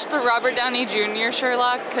ever watched the Robert Downey Jr.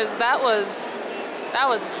 Sherlock? Because that was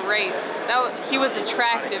great. He was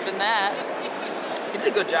attractive in that. He did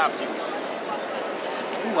a good job too.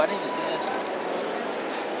 Ooh, I didn't even see this.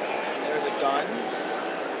 There's a gun.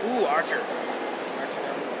 Ooh, Archer. Archer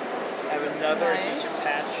gun. I have another Nice. adhesive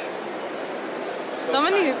patch. So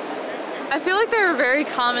many. I feel like there are very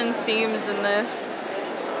common themes in this.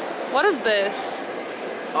 What is this?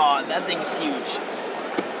 Oh, that thing's huge.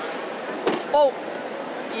 Oh,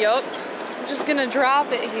 yup. Just gonna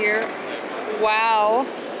drop it here. Wow.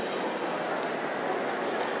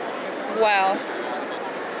 Wow.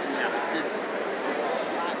 Yeah, it's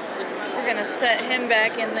awesome. We're gonna set him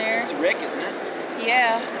back in there. It's Rick, isn't it?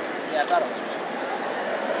 Yeah. Yeah, I thought it was Rick.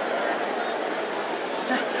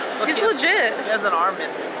 Look, He's he has- legit. He has an arm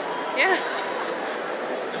missing. Yeah.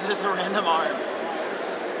 This is a random arm.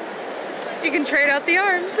 You can trade out the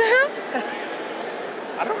arms.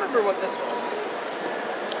 I don't remember what this was.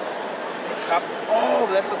 It's a cup. Oh,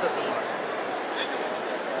 that's what this was.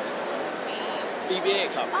 It's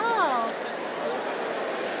BB-8 cup. Oh.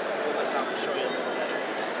 Pull this out and show you a little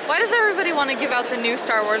bit. Why does everybody want to give out the new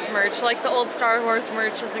Star Wars merch? Like the old Star Wars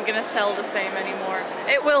merch isn't gonna sell the same anymore.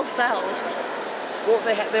 It will sell. Well,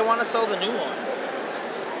 they want to sell the new one.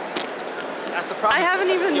 That's the problem. I haven't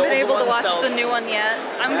even The been old able to one watch sells- the new one yet.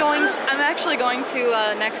 I'm Yeah. actually going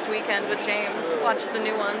to next weekend with James watch the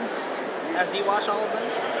new ones. Has he watched all of them?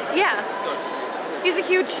 Yeah. Good. He's a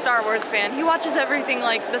huge Star Wars fan. He watches everything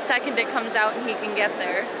like the second it comes out and he can get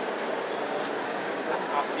there.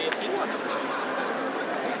 I'll see if he wants this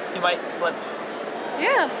one. He might flip.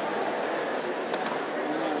 Yeah.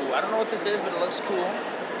 Ooh, I don't know what this is, but it looks cool.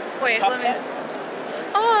 Wait, let me. Cuphead.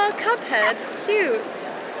 Oh, Cuphead. Cute.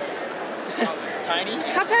 Tiny.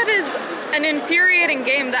 Cuphead is an infuriating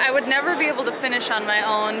game that I would never be able to finish on my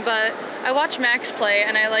own, but I watch Max play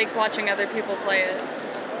and I like watching other people play it.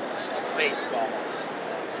 Spaceballs.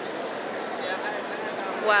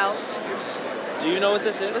 Wow. Do you know what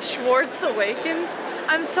this The is? Schwartz Awakens?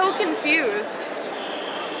 I'm so confused.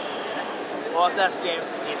 Well, if that's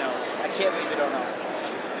James, he knows. I can't believe you don't know.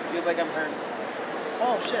 I feel like I'm hurt.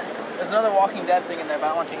 Oh shit. There's another Walking Dead thing in there, but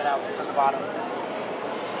I want to take it out. It's at the bottom.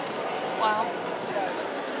 Wow.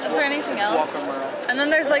 Is there anything It's else? Walker Merle. And then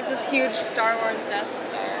there's like this huge Star Wars Death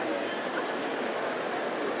Star.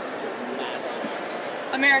 This is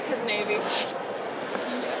massive. America's Navy. Yes.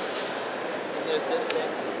 And there's this thing.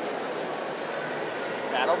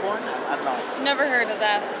 Battleborn? I don't know. Never heard of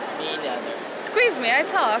that. Me neither. Squeeze me, I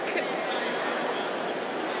talk.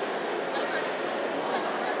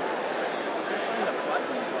 Find the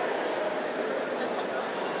button.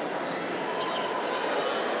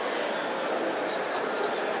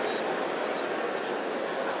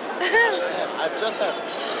 I've just had.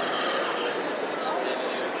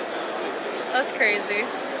 That's crazy.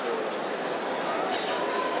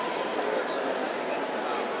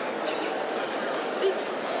 See?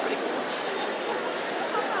 Pretty cool.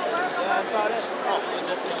 Yeah, that's about it. Oh, there's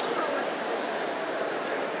this thing.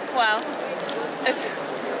 Wow.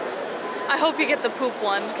 I hope you get the poop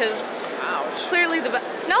one, because Ouch. clearly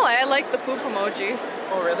No, I like the poop emoji.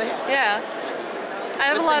 Oh, really? Yeah. I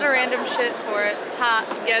have This a lot of thing's random shit for it. Ha,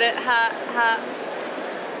 get it? Ha, ha.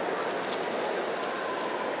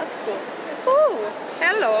 That's cool. Ooh,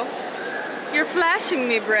 hello. You're flashing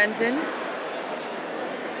me, Brenton.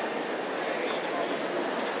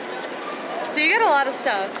 So you got a lot of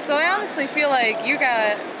stuff. So I honestly feel like you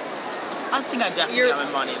got I think I definitely your got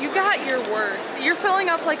my money. you got your worth. You're filling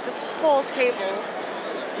up like this whole table.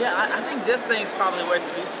 Yeah, I think this thing's probably worth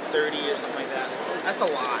at least 30 or something like that. That's a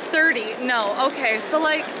lot. 30. No. Okay. So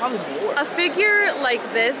like Probably more. a figure like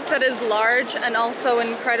this that is large and also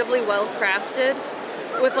incredibly well crafted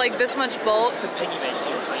with like this much bulk. It's a piggy bank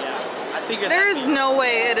too, so yeah. I figured There is no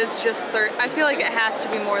way it is just 30. I feel like it has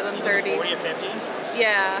to be more than 30. 40 or 50?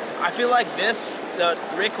 Yeah. I feel like the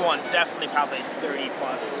Rick one's definitely probably 30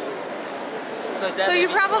 plus. Like that So you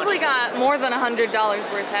maybe probably 20. got more than $100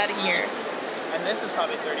 worth out of here. And this is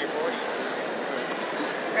probably 30 or 40.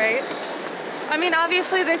 Right? I mean,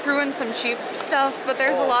 obviously they threw in some cheap stuff, but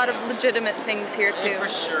there's a lot of legitimate things here They too. for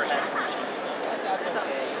sure have some cheap stuff. That's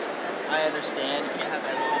okay. I understand. You can't have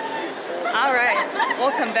everything. All right,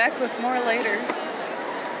 we'll come back with more later.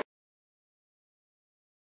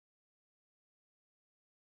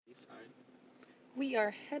 We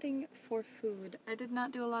are heading for food. I did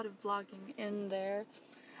not do a lot of vlogging in there.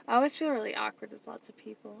 I always feel really awkward with lots of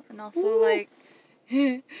people, and also like,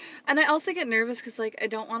 and I also get nervous because like I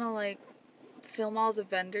don't want to like film all the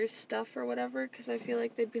vendors stuff or whatever because I feel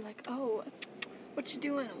like they'd be like, oh, what you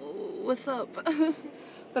doing? What's up?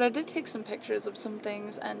 But I did take some pictures of some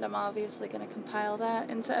things, and I'm obviously going to compile that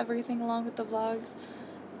into everything along with the vlogs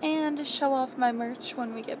and show off my merch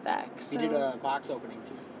when we get back. So, You did a box opening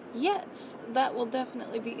too. yes, that will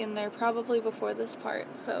definitely be in there probably before this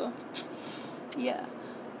part. So, yeah.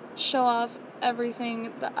 Show off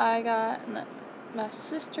everything that I got and that my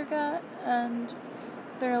sister got, and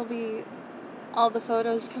there'll be all the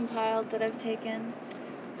photos compiled that I've taken.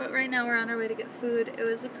 But right now we're on our way to get food. It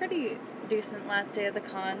was a pretty decent last day of the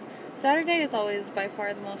con. Saturday is always by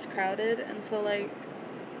far the most crowded, and so like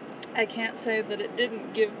I can't say that it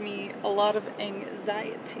didn't give me a lot of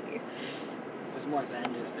anxiety. There's more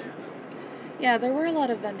vendors there though. Yeah, there were a lot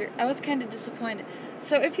of vendors. I was kind of disappointed.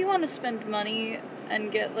 So if you want to spend money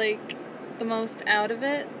and get like the most out of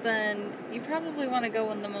it, then you probably want to go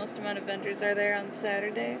when the most amount of vendors are there on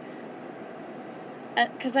Saturday.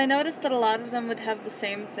 Because I noticed that a lot of them would have the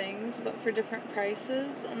same things, but for different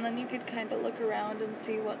prices, and then you could kind of look around and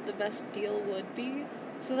see what the best deal would be,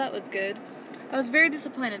 so that was good. I was very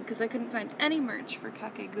disappointed because I couldn't find any merch for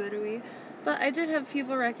Kakegurui, but I did have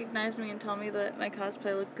people recognize me and tell me that my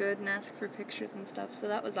cosplay looked good and ask for pictures and stuff, so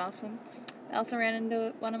that was awesome. I also ran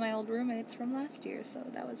into one of my old roommates from last year, so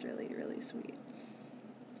that was really, really sweet.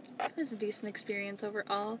 It was a decent experience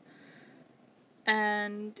overall,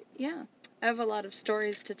 and yeah. I have a lot of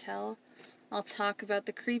stories to tell. I'll talk about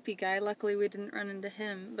the creepy guy. Luckily, we didn't run into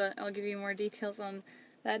him, but I'll give you more details on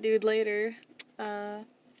that dude later. And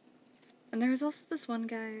there was also this one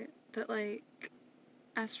guy that, like,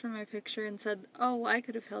 asked for my picture and said, oh, I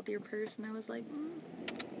could have held your purse. And I was like,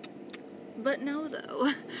 but no, though.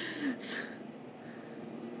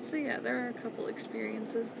 So, yeah, there are a couple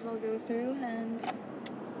experiences that I'll go through and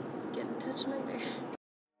get in touch later.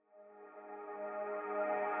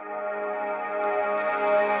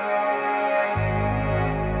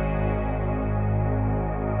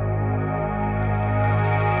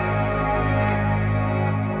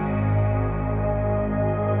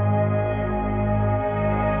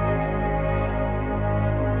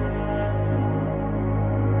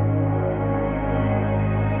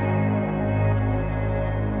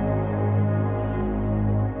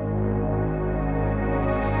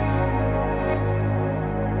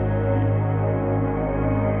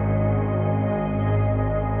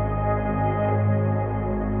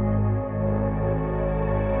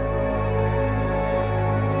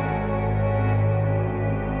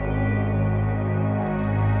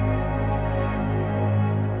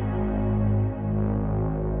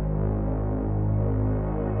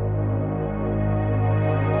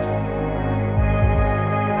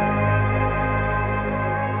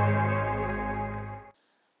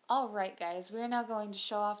 Alright guys, we're now going to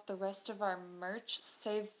show off the rest of our merch,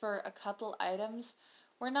 save for a couple items.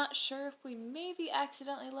 We're not sure if we maybe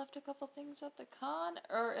accidentally left a couple things at the con,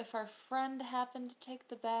 or if our friend happened to take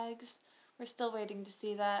the bags. We're still waiting to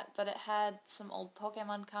see that, but it had some old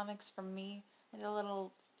Pokemon comics from me, and a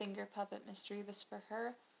little finger puppet Misdreavus for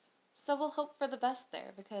her. So we'll hope for the best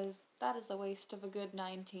there, because that is a waste of a good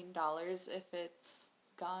 $19 if it's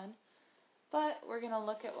gone. But we're going to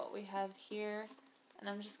look at what we have here. And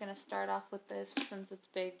I'm just going to start off with this since it's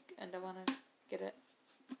big and I want to get it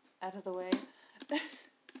out of the way.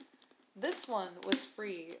 This one was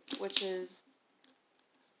free,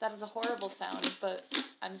 that is a horrible sound, but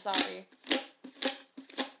I'm sorry.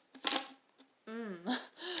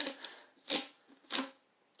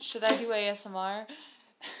 Should I do ASMR?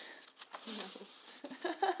 No.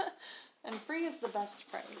 And free is the best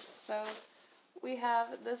price. So we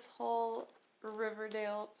have this whole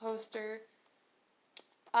Riverdale poster.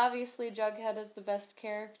 Obviously, Jughead is the best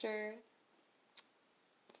character,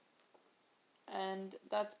 and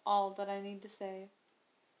that's all that I need to say.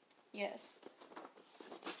 Yes.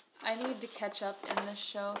 I need to catch up in this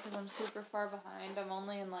show because I'm super far behind. I'm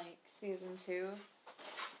only in like season 2.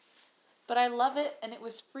 But I love it and it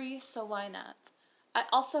was free, so why not? I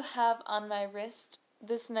also have on my wrist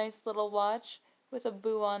this nice little watch with a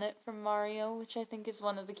boo on it from Mario, which I think is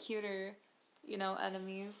one of the cuter,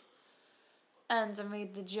 enemies. And I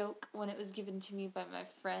made the joke when it was given to me by my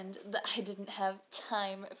friend that I didn't have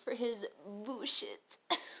time for his bullshit.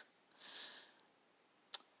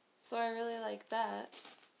 So I really like that.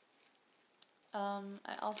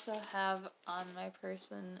 I also have on my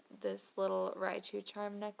person this little Raichu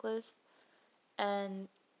charm necklace. And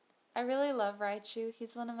I really love Raichu.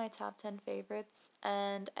 He's one of my top 10 favorites.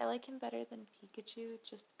 And I like him better than Pikachu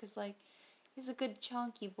just because, like, he's a good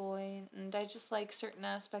chonky boy. And I just like certain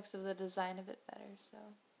aspects of the design of it better. So,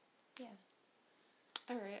 yeah.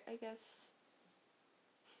 Alright, I guess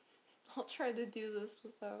I'll try to do this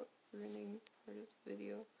without ruining part of the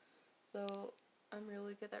video. Though I'm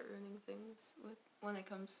really good at ruining things when it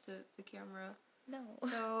comes to the camera. No.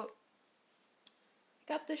 So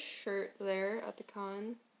I got this shirt there at the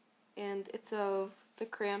con, and it's of the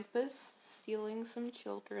Krampus stealing some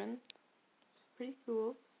children. It's pretty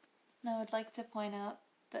cool. Now I'd like to point out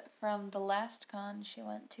that from the last con she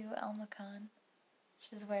went to ElmaCon.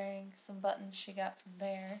 She's wearing some buttons she got from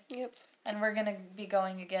there. Yep. And we're gonna be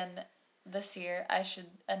going again this year, I should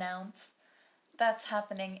announce. That's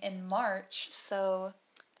happening in March, so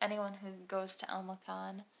anyone who goes to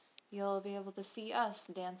ElmaCon, you'll be able to see us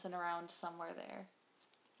dancing around somewhere there.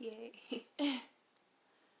 Yay.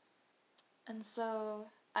 And so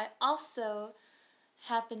I also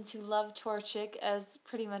happen to love Torchic, as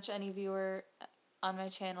pretty much any viewer on my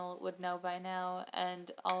channel would know by now, and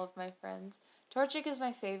all of my friends. Torchic is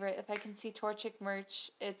my favorite. If I can see Torchic merch,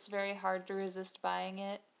 it's very hard to resist buying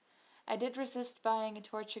it. I did resist buying a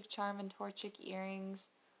Torchic charm and Torchic earrings.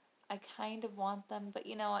 I kind of want them, but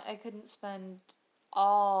I couldn't spend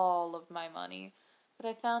all of my money. But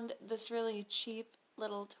I found this really cheap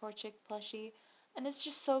little Torchic plushie, and it's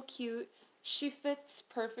just so cute. She fits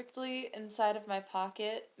perfectly inside of my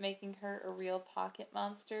pocket, making her a real pocket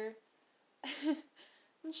monster.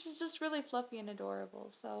 And she's just really fluffy and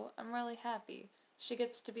adorable, so I'm really happy. She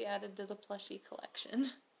gets to be added to the plushie collection.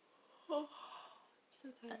 Oh,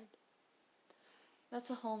 I'm so tired. That's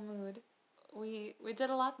a whole mood. We did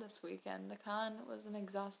a lot this weekend. The con was an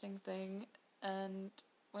exhausting thing, and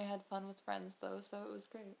we had fun with friends though, so it was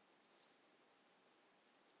great.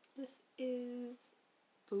 This is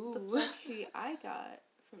Boo. the plushie I got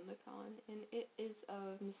from the con, and it is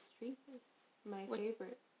of Mischievous, my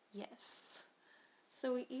favorite. Yes.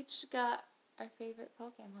 So we each got our favorite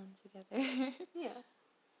Pokemon together. Yeah.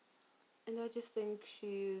 And I just think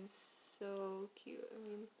she's so cute. I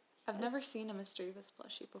mean, I've never seen a Mischievous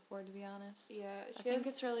plushie before, to be honest. yeah, I think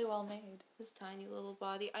it's really well made. This tiny little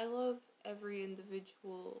body. I love every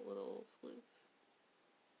individual little floof.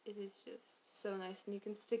 It is just so nice, and you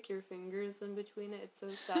can stick your fingers in between it. It's so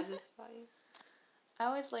satisfying. I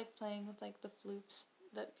always like playing with like the floofs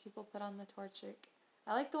that people put on the Torchic.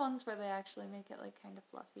 I like the ones where they actually make it like kind of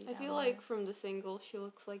fluffy. I feel like from the single, she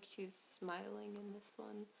looks like she's smiling. In this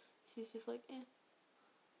one, she's just like, eh.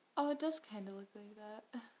 Oh, it does kind of look like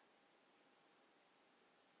that.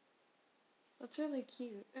 That's really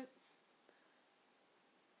cute.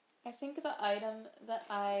 I think the item that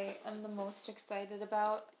I am the most excited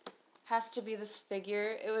about has to be this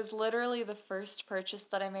figure. It was literally the first purchase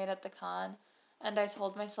that I made at the con, and I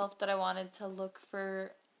told myself that I wanted to look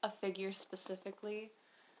for a figure specifically,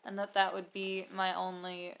 and that would be my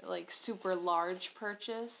only like super large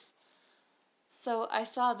purchase. So I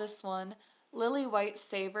saw this one. Lily White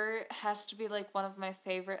Saber has to be like one of my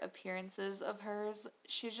favorite appearances of hers.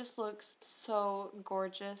 She just looks so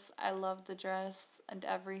gorgeous. I love the dress and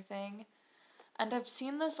everything. And I've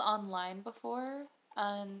seen this online before,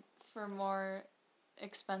 and for more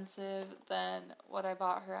expensive than what I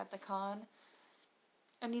bought her at the con.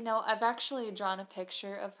 And I've actually drawn a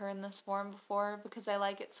picture of her in this form before because I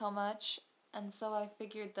like it so much, and so I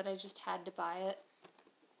figured that I just had to buy it.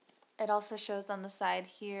 It also shows on the side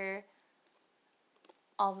here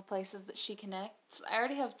all the places that she connects. I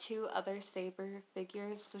already have 2 other Saber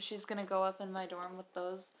figures, so she's gonna go up in my dorm with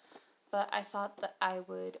those, but I thought that I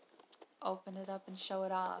would open it up and show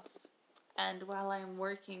it off. And while I'm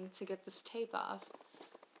working to get this tape off,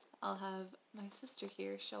 I'll have my sister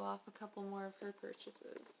here show off a couple more of her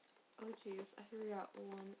purchases. Oh jeez, I forgot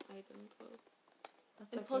one item though.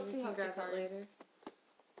 That's And okay, plus we you can have grab the it later. cards.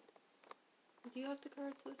 Do you have the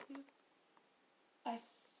cards with you? I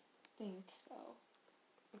think so.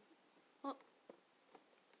 Well,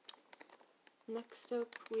 next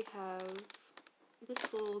up we have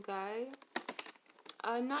this little guy.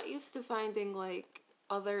 I'm not used to finding, like,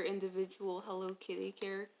 other individual Hello Kitty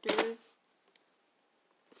characters.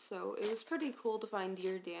 So it was pretty cool to find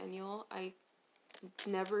Dear Daniel. I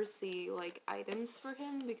never see, like, items for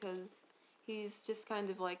him because he's just kind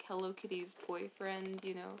of like Hello Kitty's boyfriend,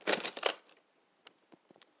 you know.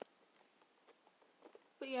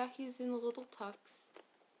 But yeah, he's in a little tux.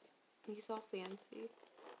 He's all fancy.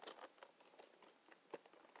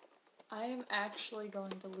 I am actually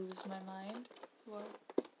going to lose my mind. What?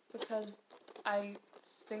 Because I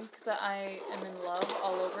think that I am in love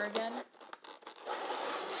all over again.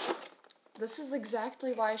 This is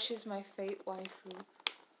exactly why she's my fate waifu.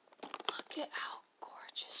 Look at how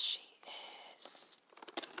gorgeous she is.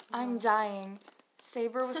 I'm dying.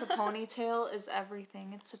 Saber with a ponytail is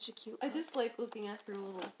everything. It's such a cute I look. just like looking at her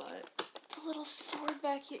little butt. It's a little sword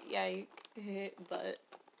back here. Yeah, you hit butt.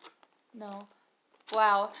 No.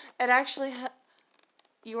 Wow. It actually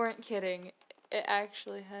you weren't kidding. It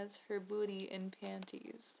actually has her booty in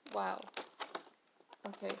panties. Wow.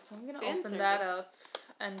 Okay, so I'm gonna Fan open that service. up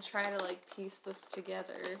and try to, like, piece this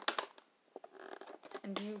together.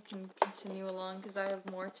 And you can continue along, because I have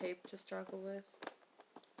more tape to struggle with.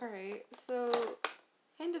 Alright, so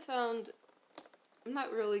kind of found, I'm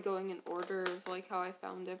not really going in order of like how I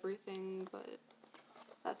found everything, but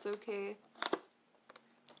that's okay.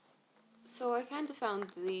 So I kind of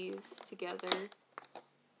found these together.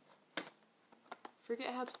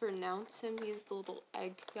 Forget how to pronounce him, he's the little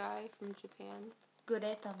egg guy from Japan.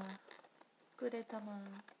 Guretama. Guretama.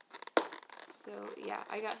 So yeah,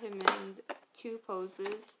 I got him in 2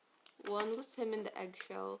 poses. One with him in the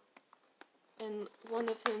eggshell, and one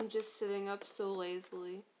of him just sitting up so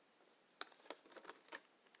lazily.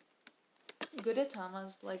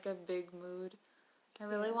 Guretama's like a big mood. I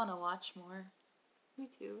really Yeah. want to watch more. Me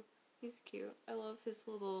too. He's cute. I love his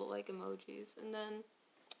little, like, emojis. And then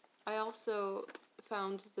I also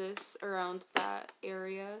found this around that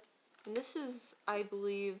area. And this is, I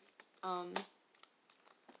believe,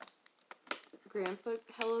 Grandpa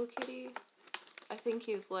Hello Kitty. I think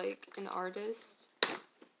he's, like, an artist.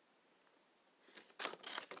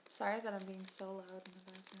 Sorry that I'm being so loud in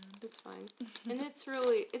the background. It's fine. And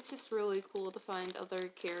it's just really cool to find other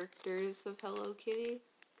characters of Hello Kitty.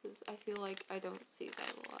 Because I feel like I don't see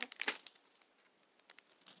that a lot.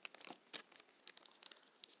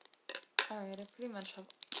 Alright, I pretty much have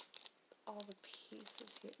all the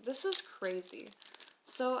pieces here. This is crazy.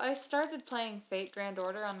 So I started playing Fate Grand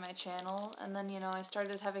Order on my channel, and then, you know, I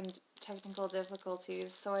started having technical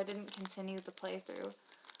difficulties, so I didn't continue the playthrough.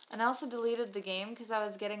 And I also deleted the game because I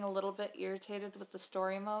was getting a little bit irritated with the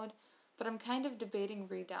story mode, but I'm kind of debating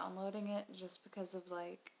re-downloading it just because of,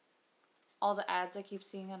 like, all the ads I keep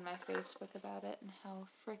seeing on my Facebook about it and how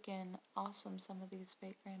freaking awesome some of these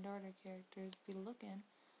Fate Grand Order characters be looking.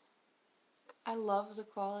 I love the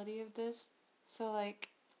quality of this. So, like,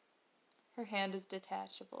 her hand is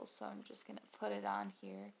detachable, so I'm just gonna put it on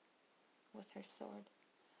here with her sword.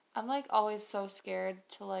 I'm, like, always so scared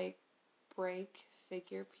to, like, break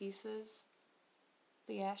figure pieces.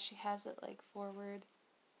 But yeah, she has it, like, forward.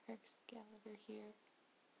 Her Excalibur here.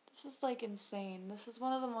 This is, like, insane. This is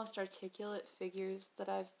one of the most articulate figures that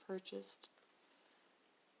I've purchased.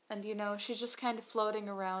 And, you know, she's just kind of floating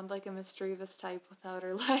around like a Misdreavus type without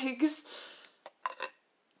her legs.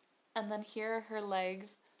 And then here are her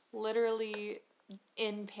legs, literally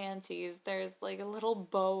in panties. There's, like, a little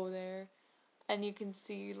bow there. And you can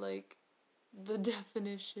see, like, the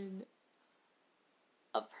definition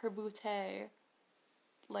of her bootay.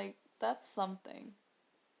 Like, that's something.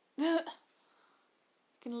 You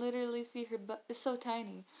can literally see her butt. It's so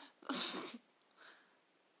tiny.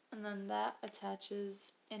 And then that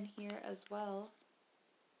attaches in here as well.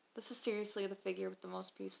 This is seriously the figure with the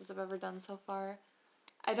most pieces I've ever done so far.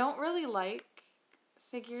 I don't really like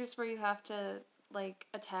figures where you have to, like,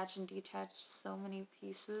 attach and detach so many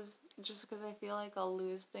pieces, just because I feel like I'll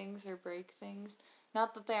lose things or break things.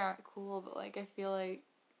 Not that they aren't cool, but, like, I feel like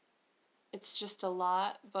it's just a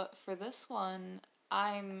lot. But for this one,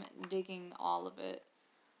 I'm digging all of it.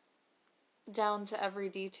 Down to every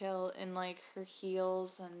detail in, like, her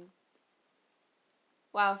heels and...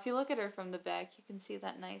 Wow, if you look at her from the back, you can see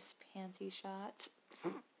that nice panty shot.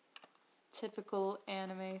 Typical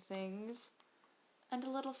anime things. And a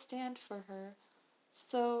little stand for her.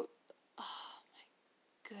 So, oh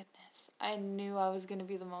my goodness. I knew I was going to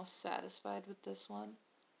be the most satisfied with this one.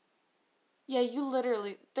 Yeah, you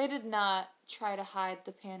literally, they did not try to hide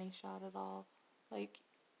the panty shot at all. Like,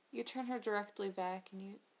 you turn her directly back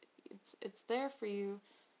and it's there for you.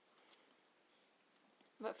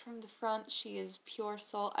 But from the front, she is pure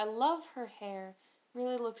soul. I love her hair.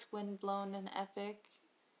 Really looks windblown and epic.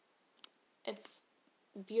 It's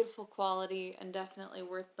beautiful quality and definitely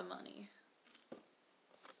worth the money.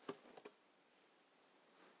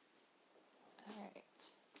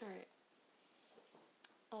 Alright.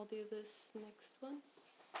 I'll do this next one.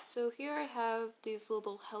 So here I have these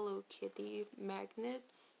little Hello Kitty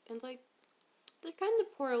magnets, and like, they're kind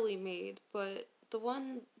of poorly made, but the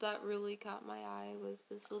one that really caught my eye was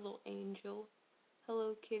this little angel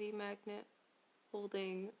Hello Kitty magnet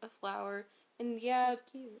holding a flower. And yeah, She's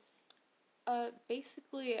cute.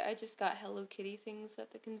 Basically I just got Hello Kitty things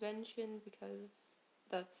at the convention because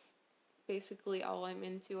that's basically all I'm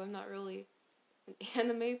into. I'm not really an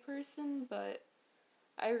anime person, but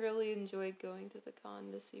I really enjoyed going to the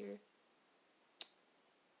con this year.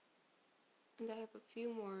 And I have a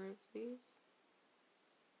few more of these.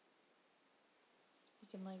 You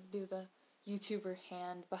can like do the YouTuber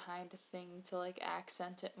hand behind a thing to like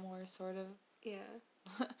accent it more, sort of.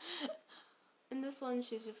 Yeah. And this one,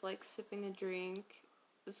 she's just like sipping a drink.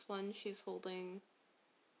 This one, she's holding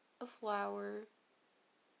a flower.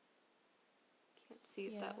 Can't see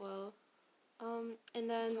it that well. And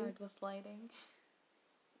then It's hard with lighting.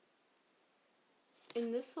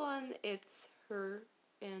 in this one, it's her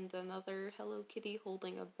and another Hello Kitty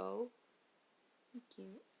holding a bow. Cute.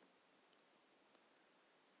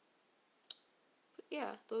 But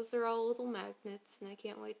yeah, those are all little magnets, and I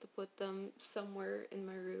can't wait to put them somewhere in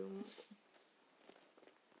my room.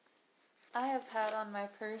 I have had on my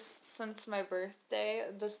purse since my birthday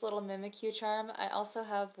this little Mimikyu charm. I also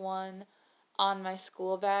have one on my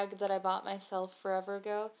school bag that I bought myself forever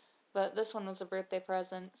ago, but this one was a birthday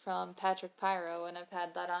present from Patrick Pyro, and I've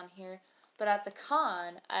had that on here. But at the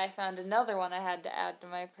con, I found another one I had to add to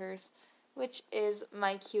my purse, which is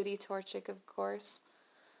my cutie Torchic, of course.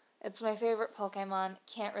 It's my favorite Pokemon,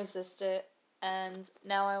 can't resist it, and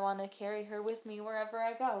now I want to carry her with me wherever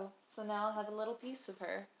I go, so now I'll have a little piece of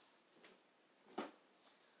her.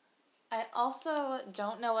 I also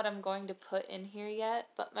don't know what I'm going to put in here yet,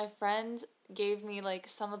 but my friend gave me like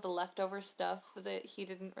some of the leftover stuff that he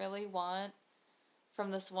didn't really want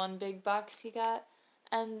from this one big box he got,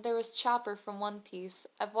 and there was Chopper from One Piece.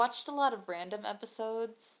 I've watched a lot of random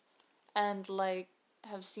episodes and like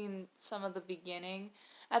have seen some of the beginning.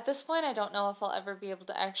 At this point, I don't know if I'll ever be able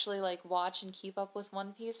to actually like watch and keep up with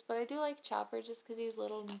One Piece, but I do like Chopper just because he's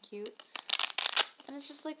little and cute. And it's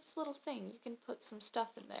just like this little thing. You can put some stuff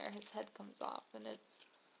in there. His head comes off, and it's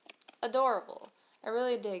adorable. I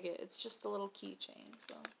really dig it. It's just a little keychain,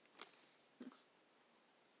 so.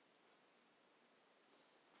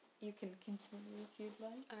 You can continue if you'd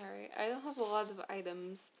like. Alright, I don't have a lot of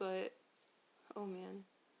items, but oh man.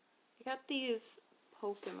 I got these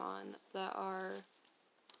Pokemon that are,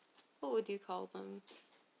 what would you call them?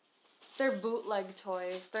 They're bootleg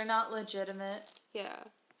toys. They're not legitimate. Yeah,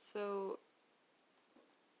 so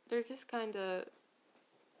they're just kind of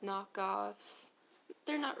knockoffs.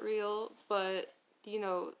 They're not real, but, you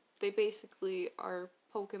know, they basically are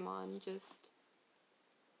Pokemon, just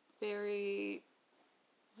very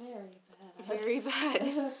bad. Very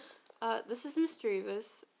bad. This is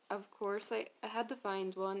Misdreavus. Of course, I had to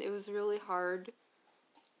find one. It was really hard.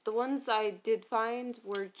 The ones I did find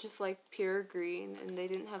were just like pure green, and they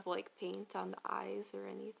didn't have like paint on the eyes or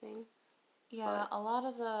anything. Yeah, a lot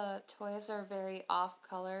of the toys are very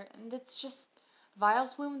off-color, and it's just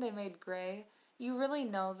Vileplume they made gray. You really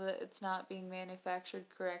know that it's not being manufactured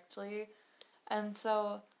correctly, and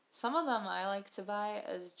so some of them I like to buy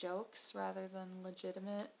as jokes rather than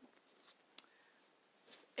legitimate.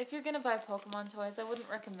 If you're gonna buy Pokemon toys, I wouldn't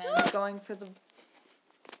recommend going for the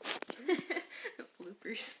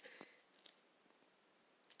bloopers.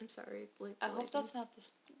 I'm sorry. I hope that's not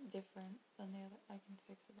this different than the other. I can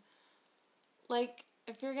fix it. Like,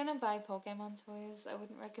 if you're gonna buy Pokemon toys, I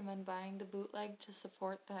wouldn't recommend buying the bootleg to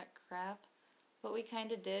support that crap. But we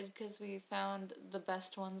kind of did because we found the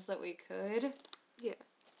best ones that we could. Yeah.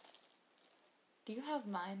 Do you have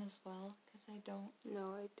mine as well? Because I don't.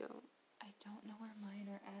 No, I don't. I don't know where mine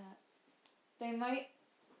are at. They might.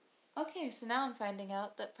 Okay, so now I'm finding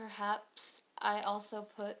out that perhaps I also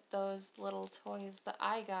put those little toys that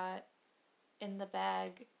I got in the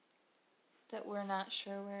bag that we're not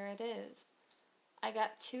sure where it is. I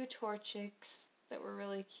got 2 Torchics that were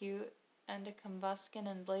really cute, and a Combuskin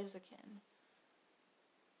and Blaziken.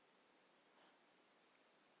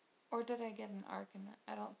 Or did I get an Arcanine?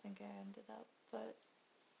 I don't think I ended up, but...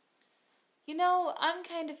 You know, I'm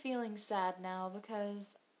kind of feeling sad now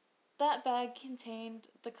because that bag contained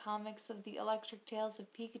the comics of the Electric Tales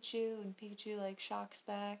of Pikachu, and Pikachu, like, shocks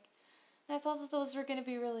back. And I thought that those were going to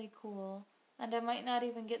be really cool. And I might not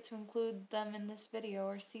even get to include them in this video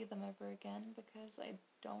or see them ever again because I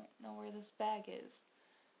don't know where this bag is.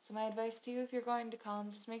 So my advice to you if you're going to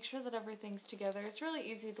cons is make sure that everything's together. It's really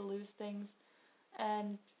easy to lose things,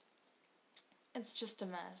 and it's just a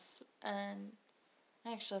mess. And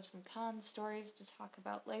I actually have some con stories to talk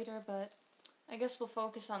about later, but I guess we'll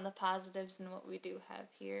focus on the positives and what we do have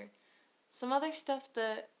here. Some other stuff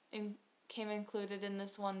that came included in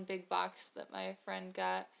this one big box that my friend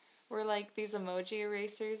got were like these emoji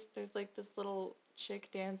erasers. There's like this little chick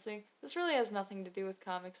dancing. This really has nothing to do with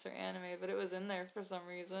comics or anime, but it was in there for some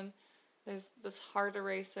reason. There's this heart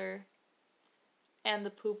eraser and the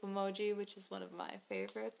poop emoji, which is one of my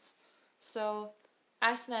favorites. So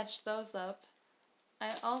I snatched those up.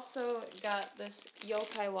 I also got this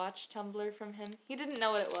yokai watch tumbler from him. He didn't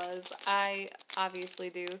know what it was. I obviously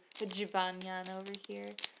do. The Jibanyan over here.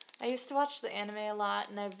 I used to watch the anime a lot,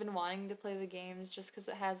 and I've been wanting to play the games just because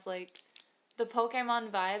it has, like, the Pokemon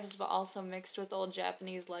vibes, but also mixed with old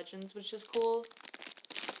Japanese legends, which is cool.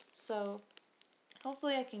 So,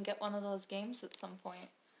 hopefully I can get one of those games at some point.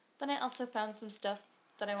 Then I also found some stuff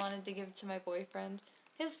that I wanted to give to my boyfriend.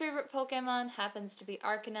 His favorite Pokemon happens to be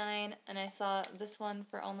Arcanine, and I saw this one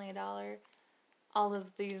for only $1. All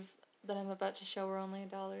of these that I'm about to show were only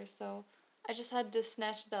 $1, so I just had to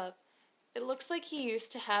snatch it up. It looks like he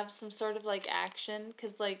used to have some sort of, like, action,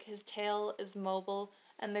 because, like, his tail is mobile,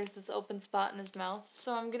 and there's this open spot in his mouth,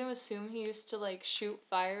 so I'm going to assume he used to, like, shoot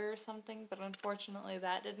fire or something, but unfortunately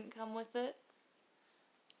that didn't come with it.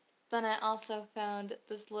 Then I also found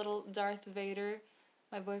this little Darth Vader.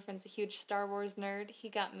 My boyfriend's a huge Star Wars nerd. He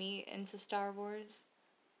got me into Star Wars.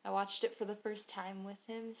 I watched it for the first time with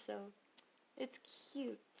him, so it's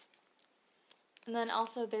cute. And then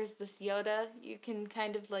also there's this Yoda. You can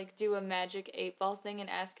kind of like do a magic 8-ball thing and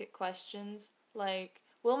ask it questions. Like,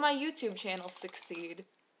 will my YouTube channel succeed?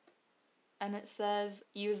 And it says,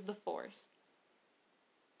 use the Force.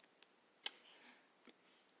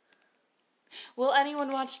 Will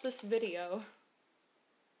anyone watch this video?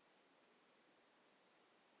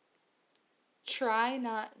 Try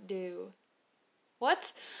not do.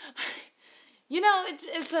 What? You know,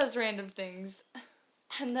 it says random things.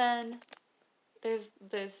 And then there's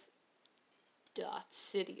this Darth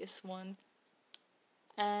Sidious one.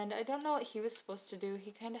 And I don't know what he was supposed to do.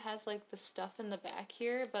 He kind of has like the stuff in the back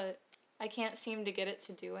here, but I can't seem to get it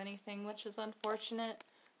to do anything, which is unfortunate.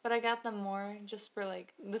 But I got them more just for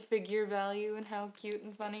like the figure value and how cute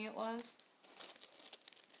and funny it was.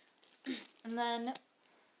 And then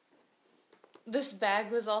this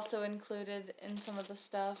bag was also included in some of the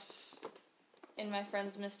stuff in my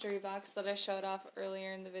friend's mystery box that I showed off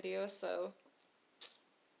earlier in the video, so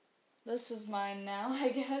this is mine now, I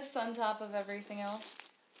guess, on top of everything else.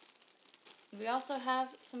 We also have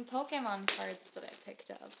some Pokemon cards that I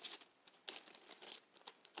picked up.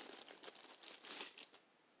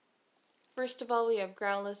 First of all, we have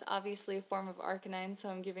Growlithe, obviously a form of Arcanine, so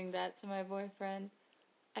I'm giving that to my boyfriend.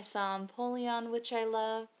 I saw Empoleon, which I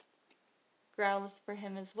love. Growlithe for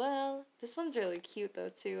him as well. This one's really cute though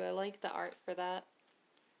too. I like the art for that.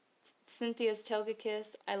 Cynthia's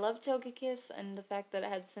Togekiss. I love Togekiss, and the fact that it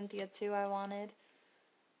had Cynthia too I wanted.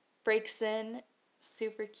 Breaks In.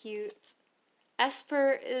 Super cute.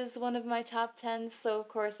 Esper is one of my top 10s, so of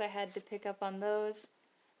course I had to pick up on those.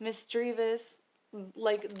 Misdreavus.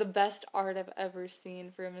 Like the best art I've ever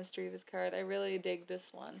seen for a Misdreavus card. I really dig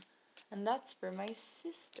this one. And that's for my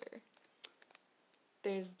sister.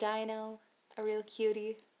 There's Dino. A real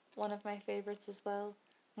cutie, one of my favorites as well.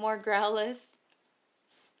 More Growlithe.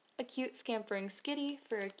 A cute scampering Skitty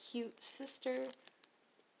for a cute sister.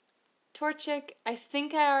 Torchic, I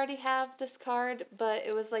think I already have this card, but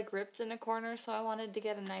it was like ripped in a corner, so I wanted to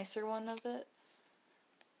get a nicer one of it.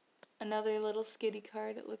 Another little Skitty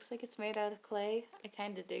card. It looks like it's made out of clay. I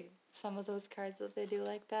kind of dig some of those cards that they do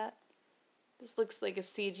like that. This looks like a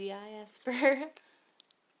CGI Esper.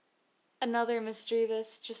 Another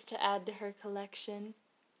Misdreavus, just to add to her collection.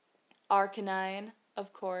 Arcanine,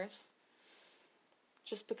 of course.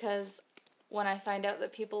 Just because when I find out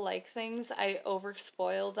that people like things, I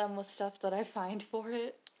overspoil them with stuff that I find for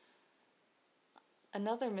it.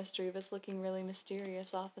 Another Misdreavus looking really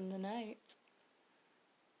mysterious off in the night.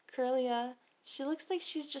 Kirlia, she looks like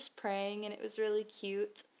she's just praying, and it was really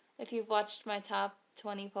cute. If you've watched my top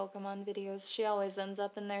 20 Pokemon videos, she always ends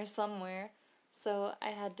up in there somewhere. So I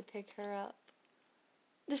had to pick her up.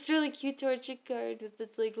 This really cute Torchic card with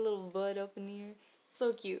this like little bud up in the ear.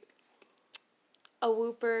 So cute. A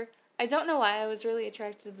Wooper. I don't know why I was really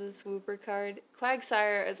attracted to this Wooper card.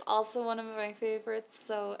 Quagsire is also one of my favorites,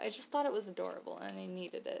 so I just thought it was adorable and I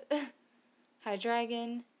needed it.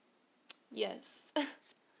 Hydreigon. Yes.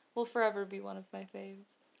 Will forever be one of my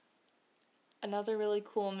faves. Another really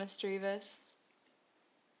cool Misdreavus.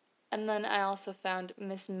 And then I also found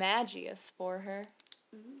Miss Magius for her.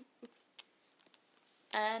 Ooh.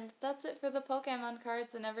 And that's it for the Pokemon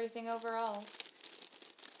cards and everything overall.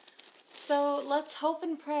 So let's hope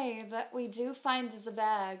and pray that we do find the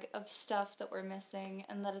bag of stuff that we're missing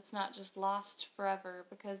and that it's not just lost forever.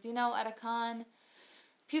 Because, you know, at a con,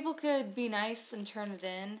 people could be nice and turn it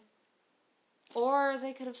in, or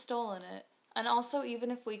they could have stolen it. And also,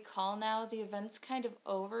 even if we call now, the event's kind of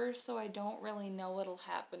over, so I don't really know what'll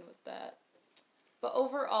happen with that. But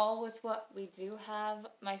overall, with what we do have,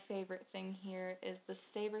 my favorite thing here is the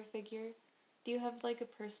Saber figure. Do you have, like, a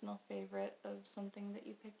personal favorite of something that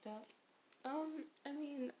you picked up? I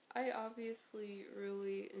mean, I obviously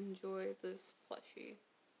really enjoy this plushie.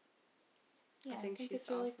 Yeah, I think she's it's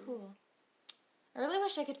really awesome. cool. I really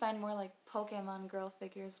wish I could find more, like, Pokemon girl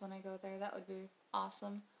figures when I go there. That would be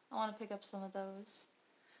awesome. I want to pick up some of those.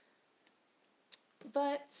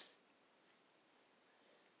 But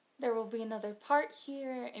there will be another part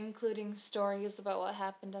here, including stories about what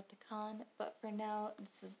happened at the con. But for now,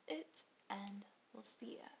 this is it, and we'll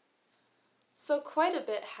see ya. So quite a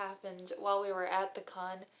bit happened while we were at the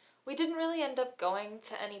con. We didn't really end up going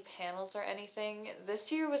to any panels or anything.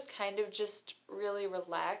 This year was kind of just really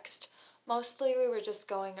relaxed. Mostly we were just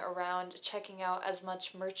going around checking out as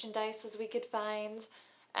much merchandise as we could find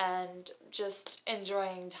and just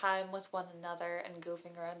enjoying time with one another and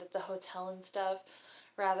goofing around at the hotel and stuff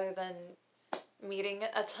rather than meeting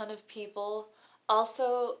a ton of people.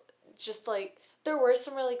 Also, just like, there were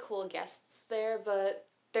some really cool guests there, but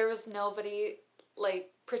there was nobody, like,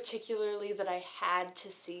 particularly that I had to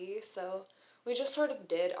see, so we just sort of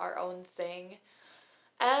did our own thing.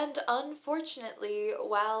 And unfortunately,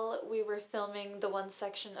 while we were filming the one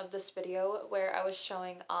section of this video where I was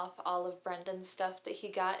showing off all of Brendan's stuff that he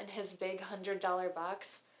got in his big $100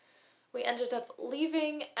 box, we ended up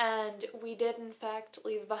leaving, and we did in fact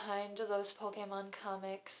leave behind those Pokemon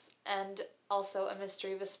comics and also a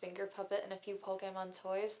Misdreavus finger puppet and a few Pokemon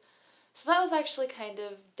toys. So that was actually kind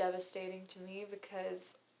of devastating to me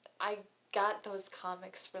because I got those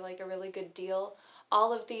comics for like a really good deal.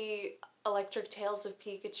 All of the Electric Tales of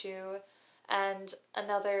Pikachu and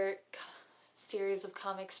another series of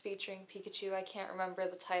comics featuring Pikachu. I can't remember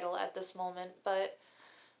the title at this moment, but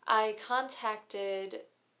I contacted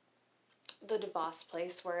the DeVos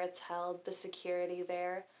place where it's held, the security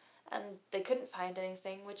there, and they couldn't find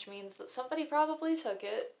anything, which means that somebody probably took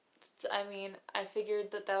it. I mean, I figured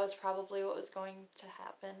that that was probably what was going to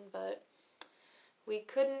happen, but we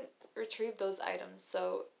couldn't retrieve those items,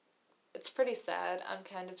 so it's pretty sad. I'm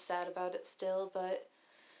kind of sad about it still, but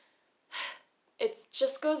it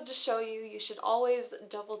just goes to show you, you should always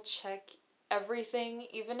double check everything,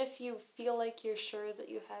 even if you feel like you're sure that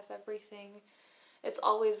you have everything. It's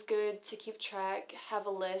always good to keep track, have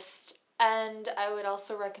a list, and I would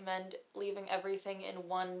also recommend leaving everything in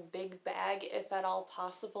one big bag if at all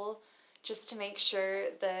possible, just to make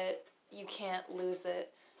sure that you can't lose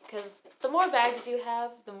it. Because the more bags you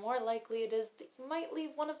have, the more likely it is that you might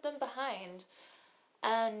leave one of them behind.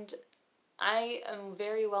 And I am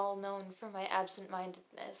very well known for my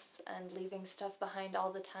absent-mindedness and leaving stuff behind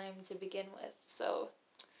all the time to begin with, so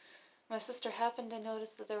my sister happened to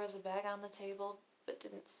notice that there was a bag on the table, but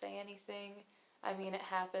didn't say anything. I mean, it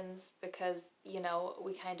happens because, you know,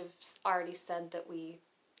 we kind of already said that we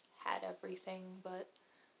had everything, but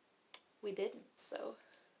we didn't, so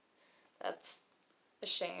that's a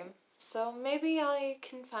shame. So maybe I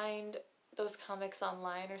can find those comics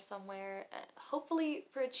online or somewhere, hopefully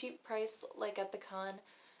for a cheap price like at the con.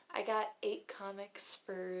 I got 8 comics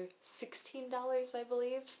for $16, I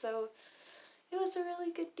believe, so it was a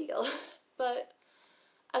really good deal. But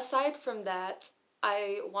aside from that,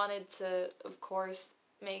 I wanted to, of course,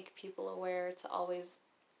 make people aware to always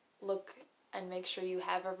look and make sure you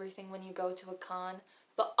have everything when you go to a con.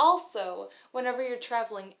 But also, whenever you're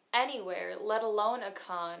traveling anywhere, let alone a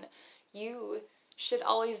con, you should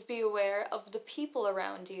always be aware of the people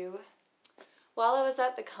around you. While I was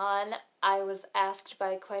at the con, I was asked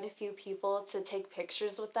by quite a few people to take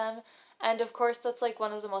pictures with them. And of course, that's like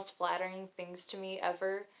one of the most flattering things to me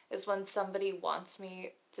ever, is when somebody wants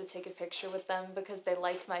me to take a picture with them because they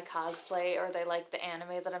like my cosplay or they like the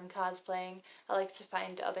anime that I'm cosplaying. I like to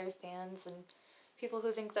find other fans and people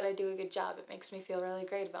who think that I do a good job. It makes me feel really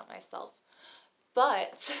great about myself.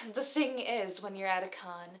 But the thing is, when you're at a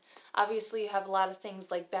con, obviously you have a lot of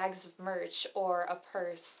things like bags of merch or a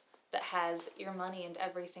purse that has your money and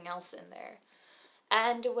everything else in there.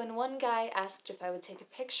 And when one guy asked if I would take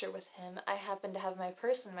a picture with him, I happened to have my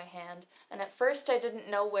purse in my hand, and at first I didn't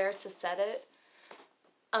know where to set it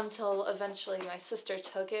until eventually my sister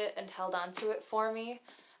took it and held onto it for me.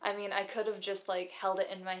 I mean, I could have just, like, held it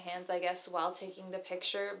in my hands, I guess, while taking the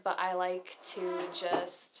picture, but I like to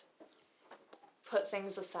just put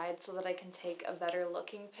things aside so that I can take a better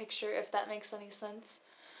looking picture, if that makes any sense.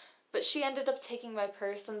 But she ended up taking my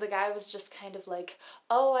purse, and the guy was just kind of like,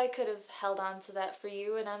 oh, I could have held on to that for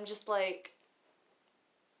you, and I'm just like,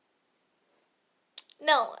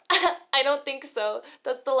 no, I don't think so.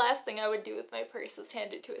 That's the last thing I would do with my purse, is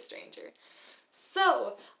hand it to a stranger.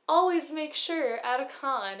 So, always make sure at a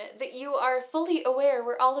con that you are fully aware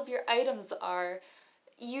where all of your items are.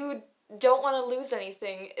 You don't want to lose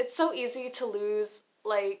anything. It's so easy to lose,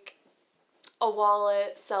 like, a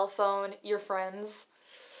wallet, cell phone, your friends.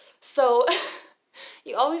 So,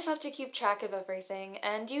 you always have to keep track of everything,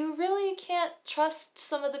 and you really can't trust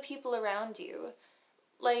some of the people around you.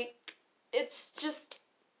 Like, it's just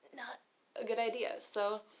not a good idea.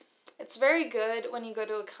 So, it's very good when you go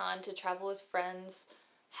to a con to travel with friends,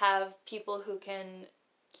 have people who can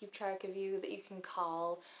keep track of you, that you can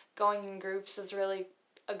call. Going in groups is really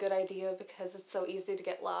a good idea because it's so easy to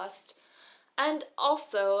get lost. And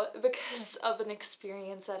also, because of an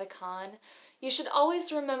experience at a con, you should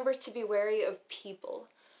always remember to be wary of people.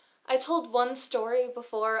 I told one story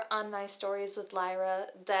before on my stories with Lyra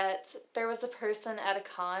that there was a person at a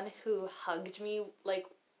con who hugged me, like,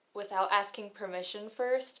 without asking permission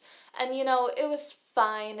first. And, you know, it was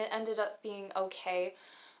fine. It ended up being okay.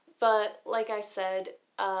 But, like I said,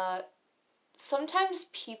 sometimes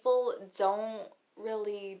people don't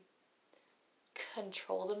really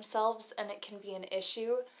control themselves, and it can be an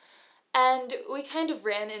issue. And we kind of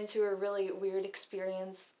ran into a really weird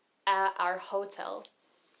experience at our hotel.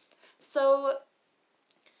 So,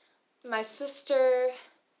 my sister,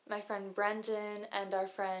 my friend Brendan, and our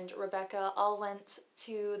friend Rebecca all went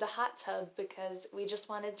to the hot tub because we just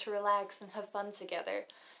wanted to relax and have fun together.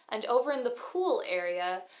 And over in the pool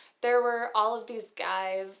area, there were all of these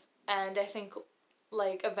guys, and I think,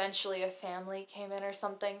 like, eventually a family came in or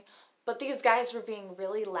something. But these guys were being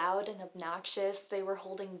really loud and obnoxious. They were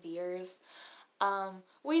holding beers.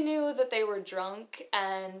 We knew that they were drunk,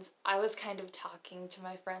 and I was kind of talking to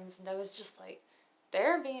my friends, and I was just like,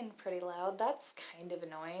 they're being pretty loud. That's kind of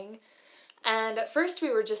annoying. And at first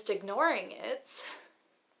we were just ignoring it,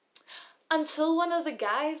 until one of the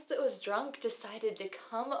guys that was drunk decided to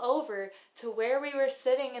come over to where we were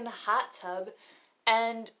sitting in the hot tub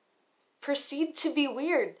and proceed to be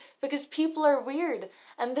weird, because people are weird,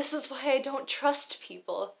 and this is why I don't trust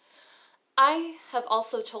people. I have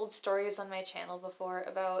also told stories on my channel before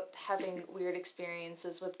about having weird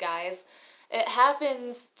experiences with guys. It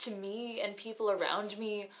happens to me and people around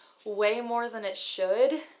me way more than it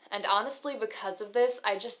should, and honestly, because of this,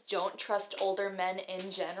 I just don't trust older men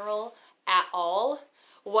in general at all,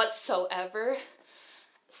 whatsoever.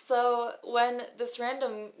 So when this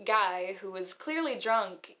random guy who was clearly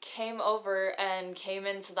drunk came over and came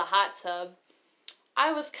into the hot tub,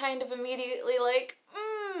 I was kind of immediately like,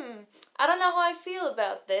 I don't know how I feel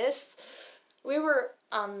about this. We were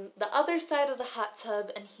on the other side of the hot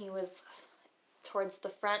tub, and he was towards the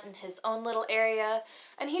front in his own little area,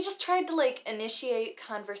 and he just tried to, like, initiate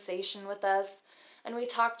conversation with us, and we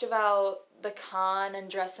talked about the con and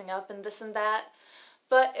dressing up and this and that.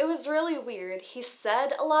 But it was really weird. He said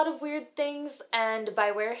a lot of weird things, and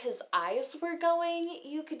by where his eyes were going,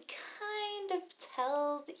 you could kind of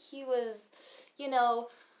tell that he was, you know,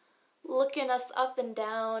 looking us up and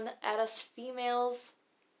down at us females.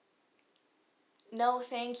 No,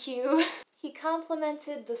 thank you. He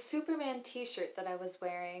complimented the Superman t-shirt that I was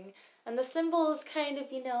wearing, and the symbol is kind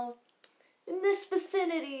of, you know, in this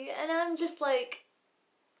vicinity, and I'm just like,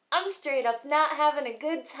 I'm straight up not having a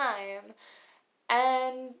good time.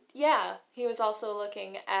 And yeah, he was also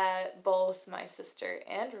looking at both my sister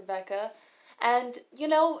and Rebecca. And, you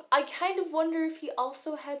know, I kind of wonder if he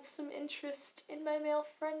also had some interest in my male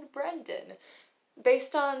friend Brendan,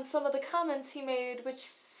 based on some of the comments he made, which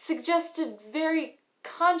suggested very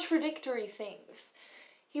contradictory things.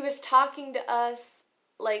 He was talking to us,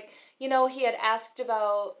 like, you know, he had asked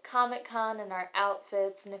about Comic-Con and our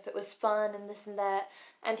outfits and if it was fun and this and that.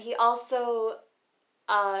 And he also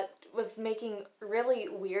was making really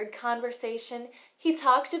weird conversation. He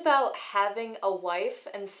talked about having a wife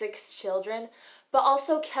and 6 children, but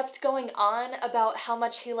also kept going on about how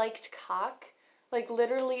much he liked cock. Like,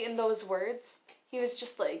 literally in those words. He was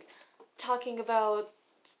just, like, talking about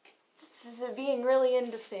being really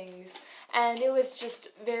into things, and it was just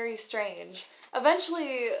very strange.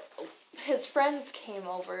 Eventually, his friends came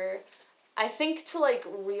over, I think to, like,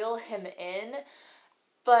 reel him in,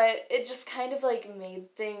 but it just kind of, like,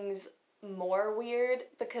 made things more weird,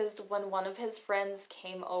 because when one of his friends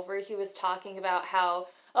came over, he was talking about how,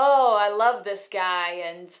 oh, I love this guy,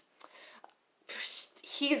 and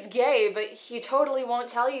he's gay, but he totally won't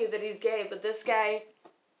tell you that he's gay, but this guy,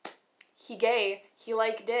 he gay, he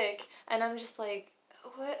like dick, and I'm just like,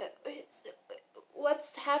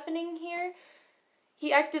 what's happening here?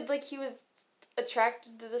 He acted like he was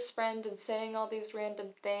attracted to this friend and saying all these random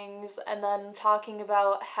things, and then talking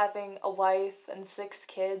about having a wife and 6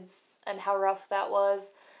 kids and how rough that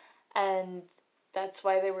was, and that's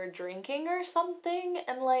why they were drinking or something,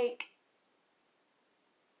 and like,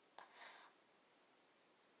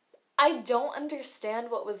 I don't understand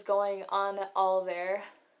what was going on at all there.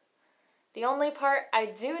 The only part I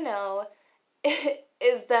do know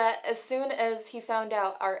is that as soon as he found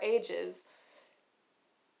out our ages,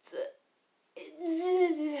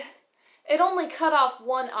 it only cut off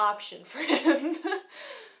one option for him.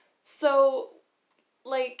 So,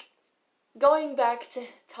 like, going back to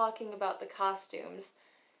talking about the costumes,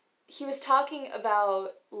 he was talking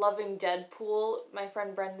about loving Deadpool. My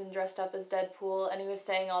friend Brendan dressed up as Deadpool, and he was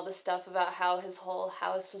saying all this stuff about how his whole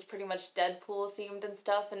house was pretty much Deadpool themed and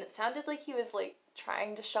stuff, and it sounded like he was, like,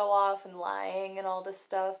 trying to show off and lying and all this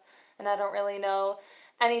stuff, and I don't really know.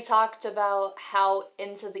 And he talked about how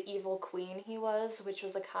into the Evil Queen he was, which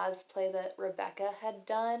was a cosplay that Rebecca had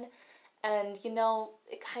done. And, you know,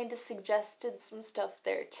 it kind of suggested some stuff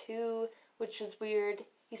there too, which was weird.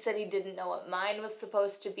 He said he didn't know what mine was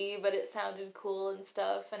supposed to be, but it sounded cool and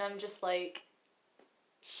stuff. And I'm just like,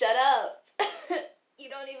 shut up. You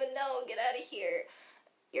don't even know. Get out of here.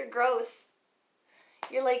 You're gross.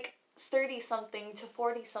 You're like 30-something to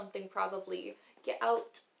 40-something probably. Get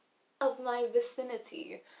out of my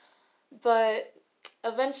vicinity. But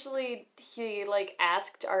eventually he like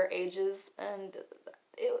asked our ages, and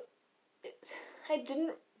I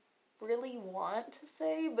didn't really want to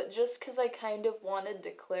say, but just because I kind of wanted to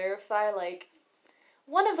clarify, like,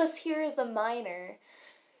 one of us here is a minor.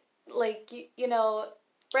 Like, you know,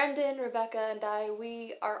 Brendan, Rebecca, and I,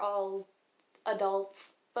 we are all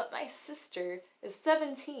adults, but my sister is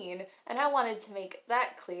 17, and I wanted to make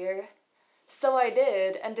that clear. So I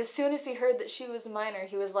did, and as soon as he heard that she was a minor,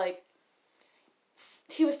 he was like,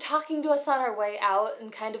 he was talking to us on our way out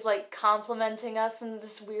and kind of like complimenting us and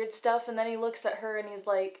this weird stuff, and then he looks at her and he's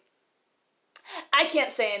like, I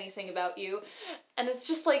can't say anything about you. And it's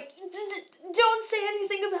just like, don't say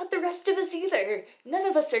anything about the rest of us either. None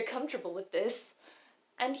of us are comfortable with this.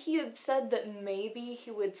 And he had said that maybe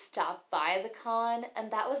he would stop by the con,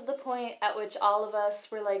 and that was the point at which all of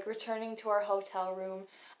us were like returning to our hotel room,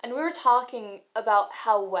 and we were talking about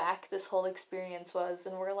how whack this whole experience was,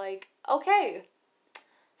 and we're like, okay,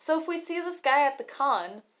 so if we see this guy at the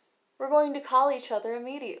con, we're going to call each other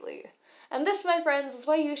immediately. And this, my friends, is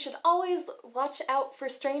why you should always watch out for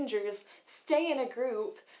strangers, stay in a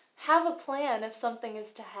group, have a plan if something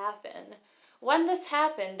is to happen. When this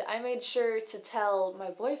happened, I made sure to tell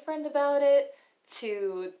my boyfriend about it,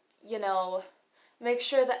 to, you know, make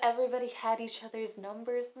sure that everybody had each other's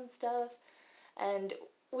numbers and stuff. And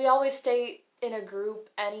we always stay in a group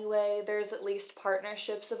anyway. There's at least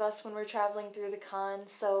partnerships of us when we're traveling through the con,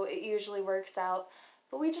 so it usually works out.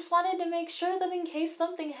 But we just wanted to make sure that in case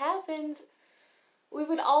something happened, we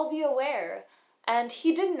would all be aware. And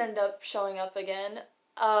he didn't end up showing up again.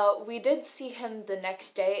 We did see him the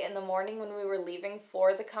next day in the morning when we were leaving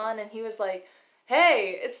for the con, and he was like,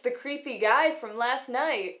 hey, it's the creepy guy from last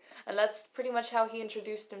night. And that's pretty much how he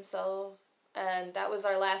introduced himself, and that was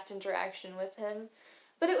our last interaction with him.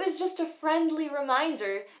 But it was just a friendly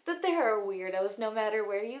reminder that there are weirdos no matter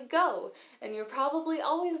where you go, and you're probably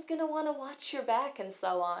always gonna want to watch your back and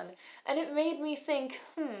so on. And it made me think,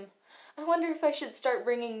 I wonder if I should start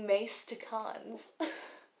bringing mace to cons.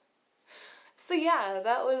 So yeah,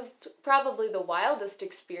 that was probably the wildest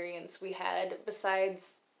experience we had, besides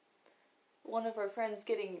one of our friends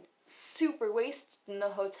getting super wasted in the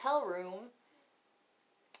hotel room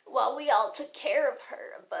while we all took care of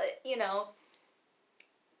her, but, you know,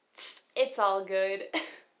 it's all good.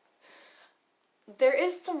 There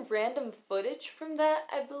is some random footage from that,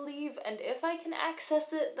 I believe, and if I can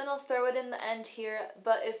access it, then I'll throw it in the end here,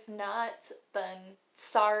 but if not, then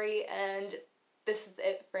sorry, and this is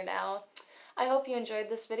it for now. I hope you enjoyed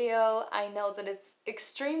this video. I know that it's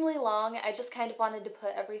extremely long. I just kind of wanted to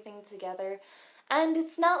put everything together, and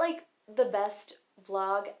it's not like the best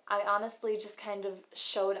vlog. I honestly just kind of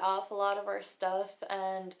showed off a lot of our stuff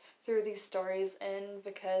and threw these stories in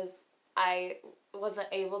because I wasn't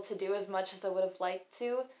able to do as much as I would have liked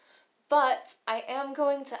to. But I am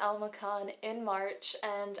going to ElmaCon in March,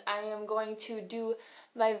 and I am going to do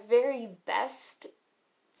my very best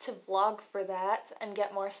to vlog for that and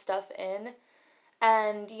get more stuff in.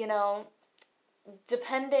 And, you know,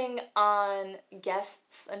 depending on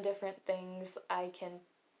guests and different things, I can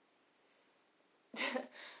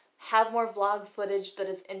have more vlog footage that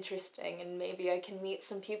is interesting, and maybe I can meet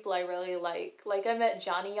some people I really like. Like, I met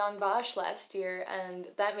Johnny Young Bosch last year, and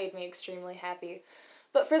that made me extremely happy.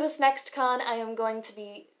 But for this next con, I am going to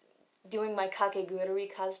be doing my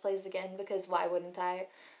Kakegurui cosplays again, because why wouldn't I?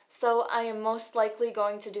 So I am most likely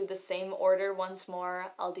going to do the same order once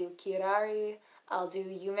more. I'll do Kirari, I'll do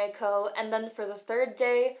Yumeko, and then for the third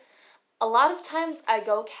day, a lot of times I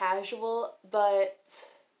go casual, but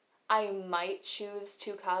I might choose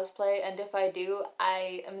to cosplay, and if I do,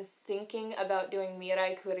 I am thinking about doing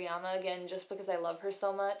Mirai Kuriyama again just because I love her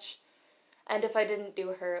so much. And if I didn't do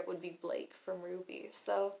her, it would be Blake from RWBY.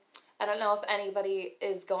 So I don't know if anybody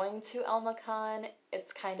is going to ElmaCon.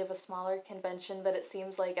 It's kind of a smaller convention, but it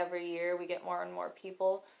seems like every year we get more and more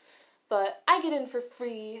people. But I get in for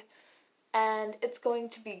free, and it's going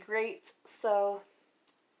to be great, so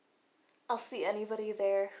I'll see anybody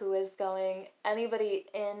there who is going. Anybody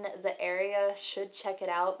in the area should check it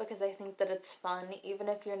out because I think that it's fun, even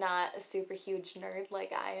if you're not a super huge nerd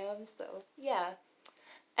like I am, so yeah.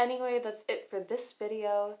 Anyway, that's it for this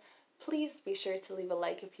video. Please be sure to leave a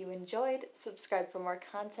like if you enjoyed, subscribe for more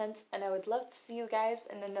content, and I would love to see you guys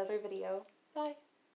in another video. Bye!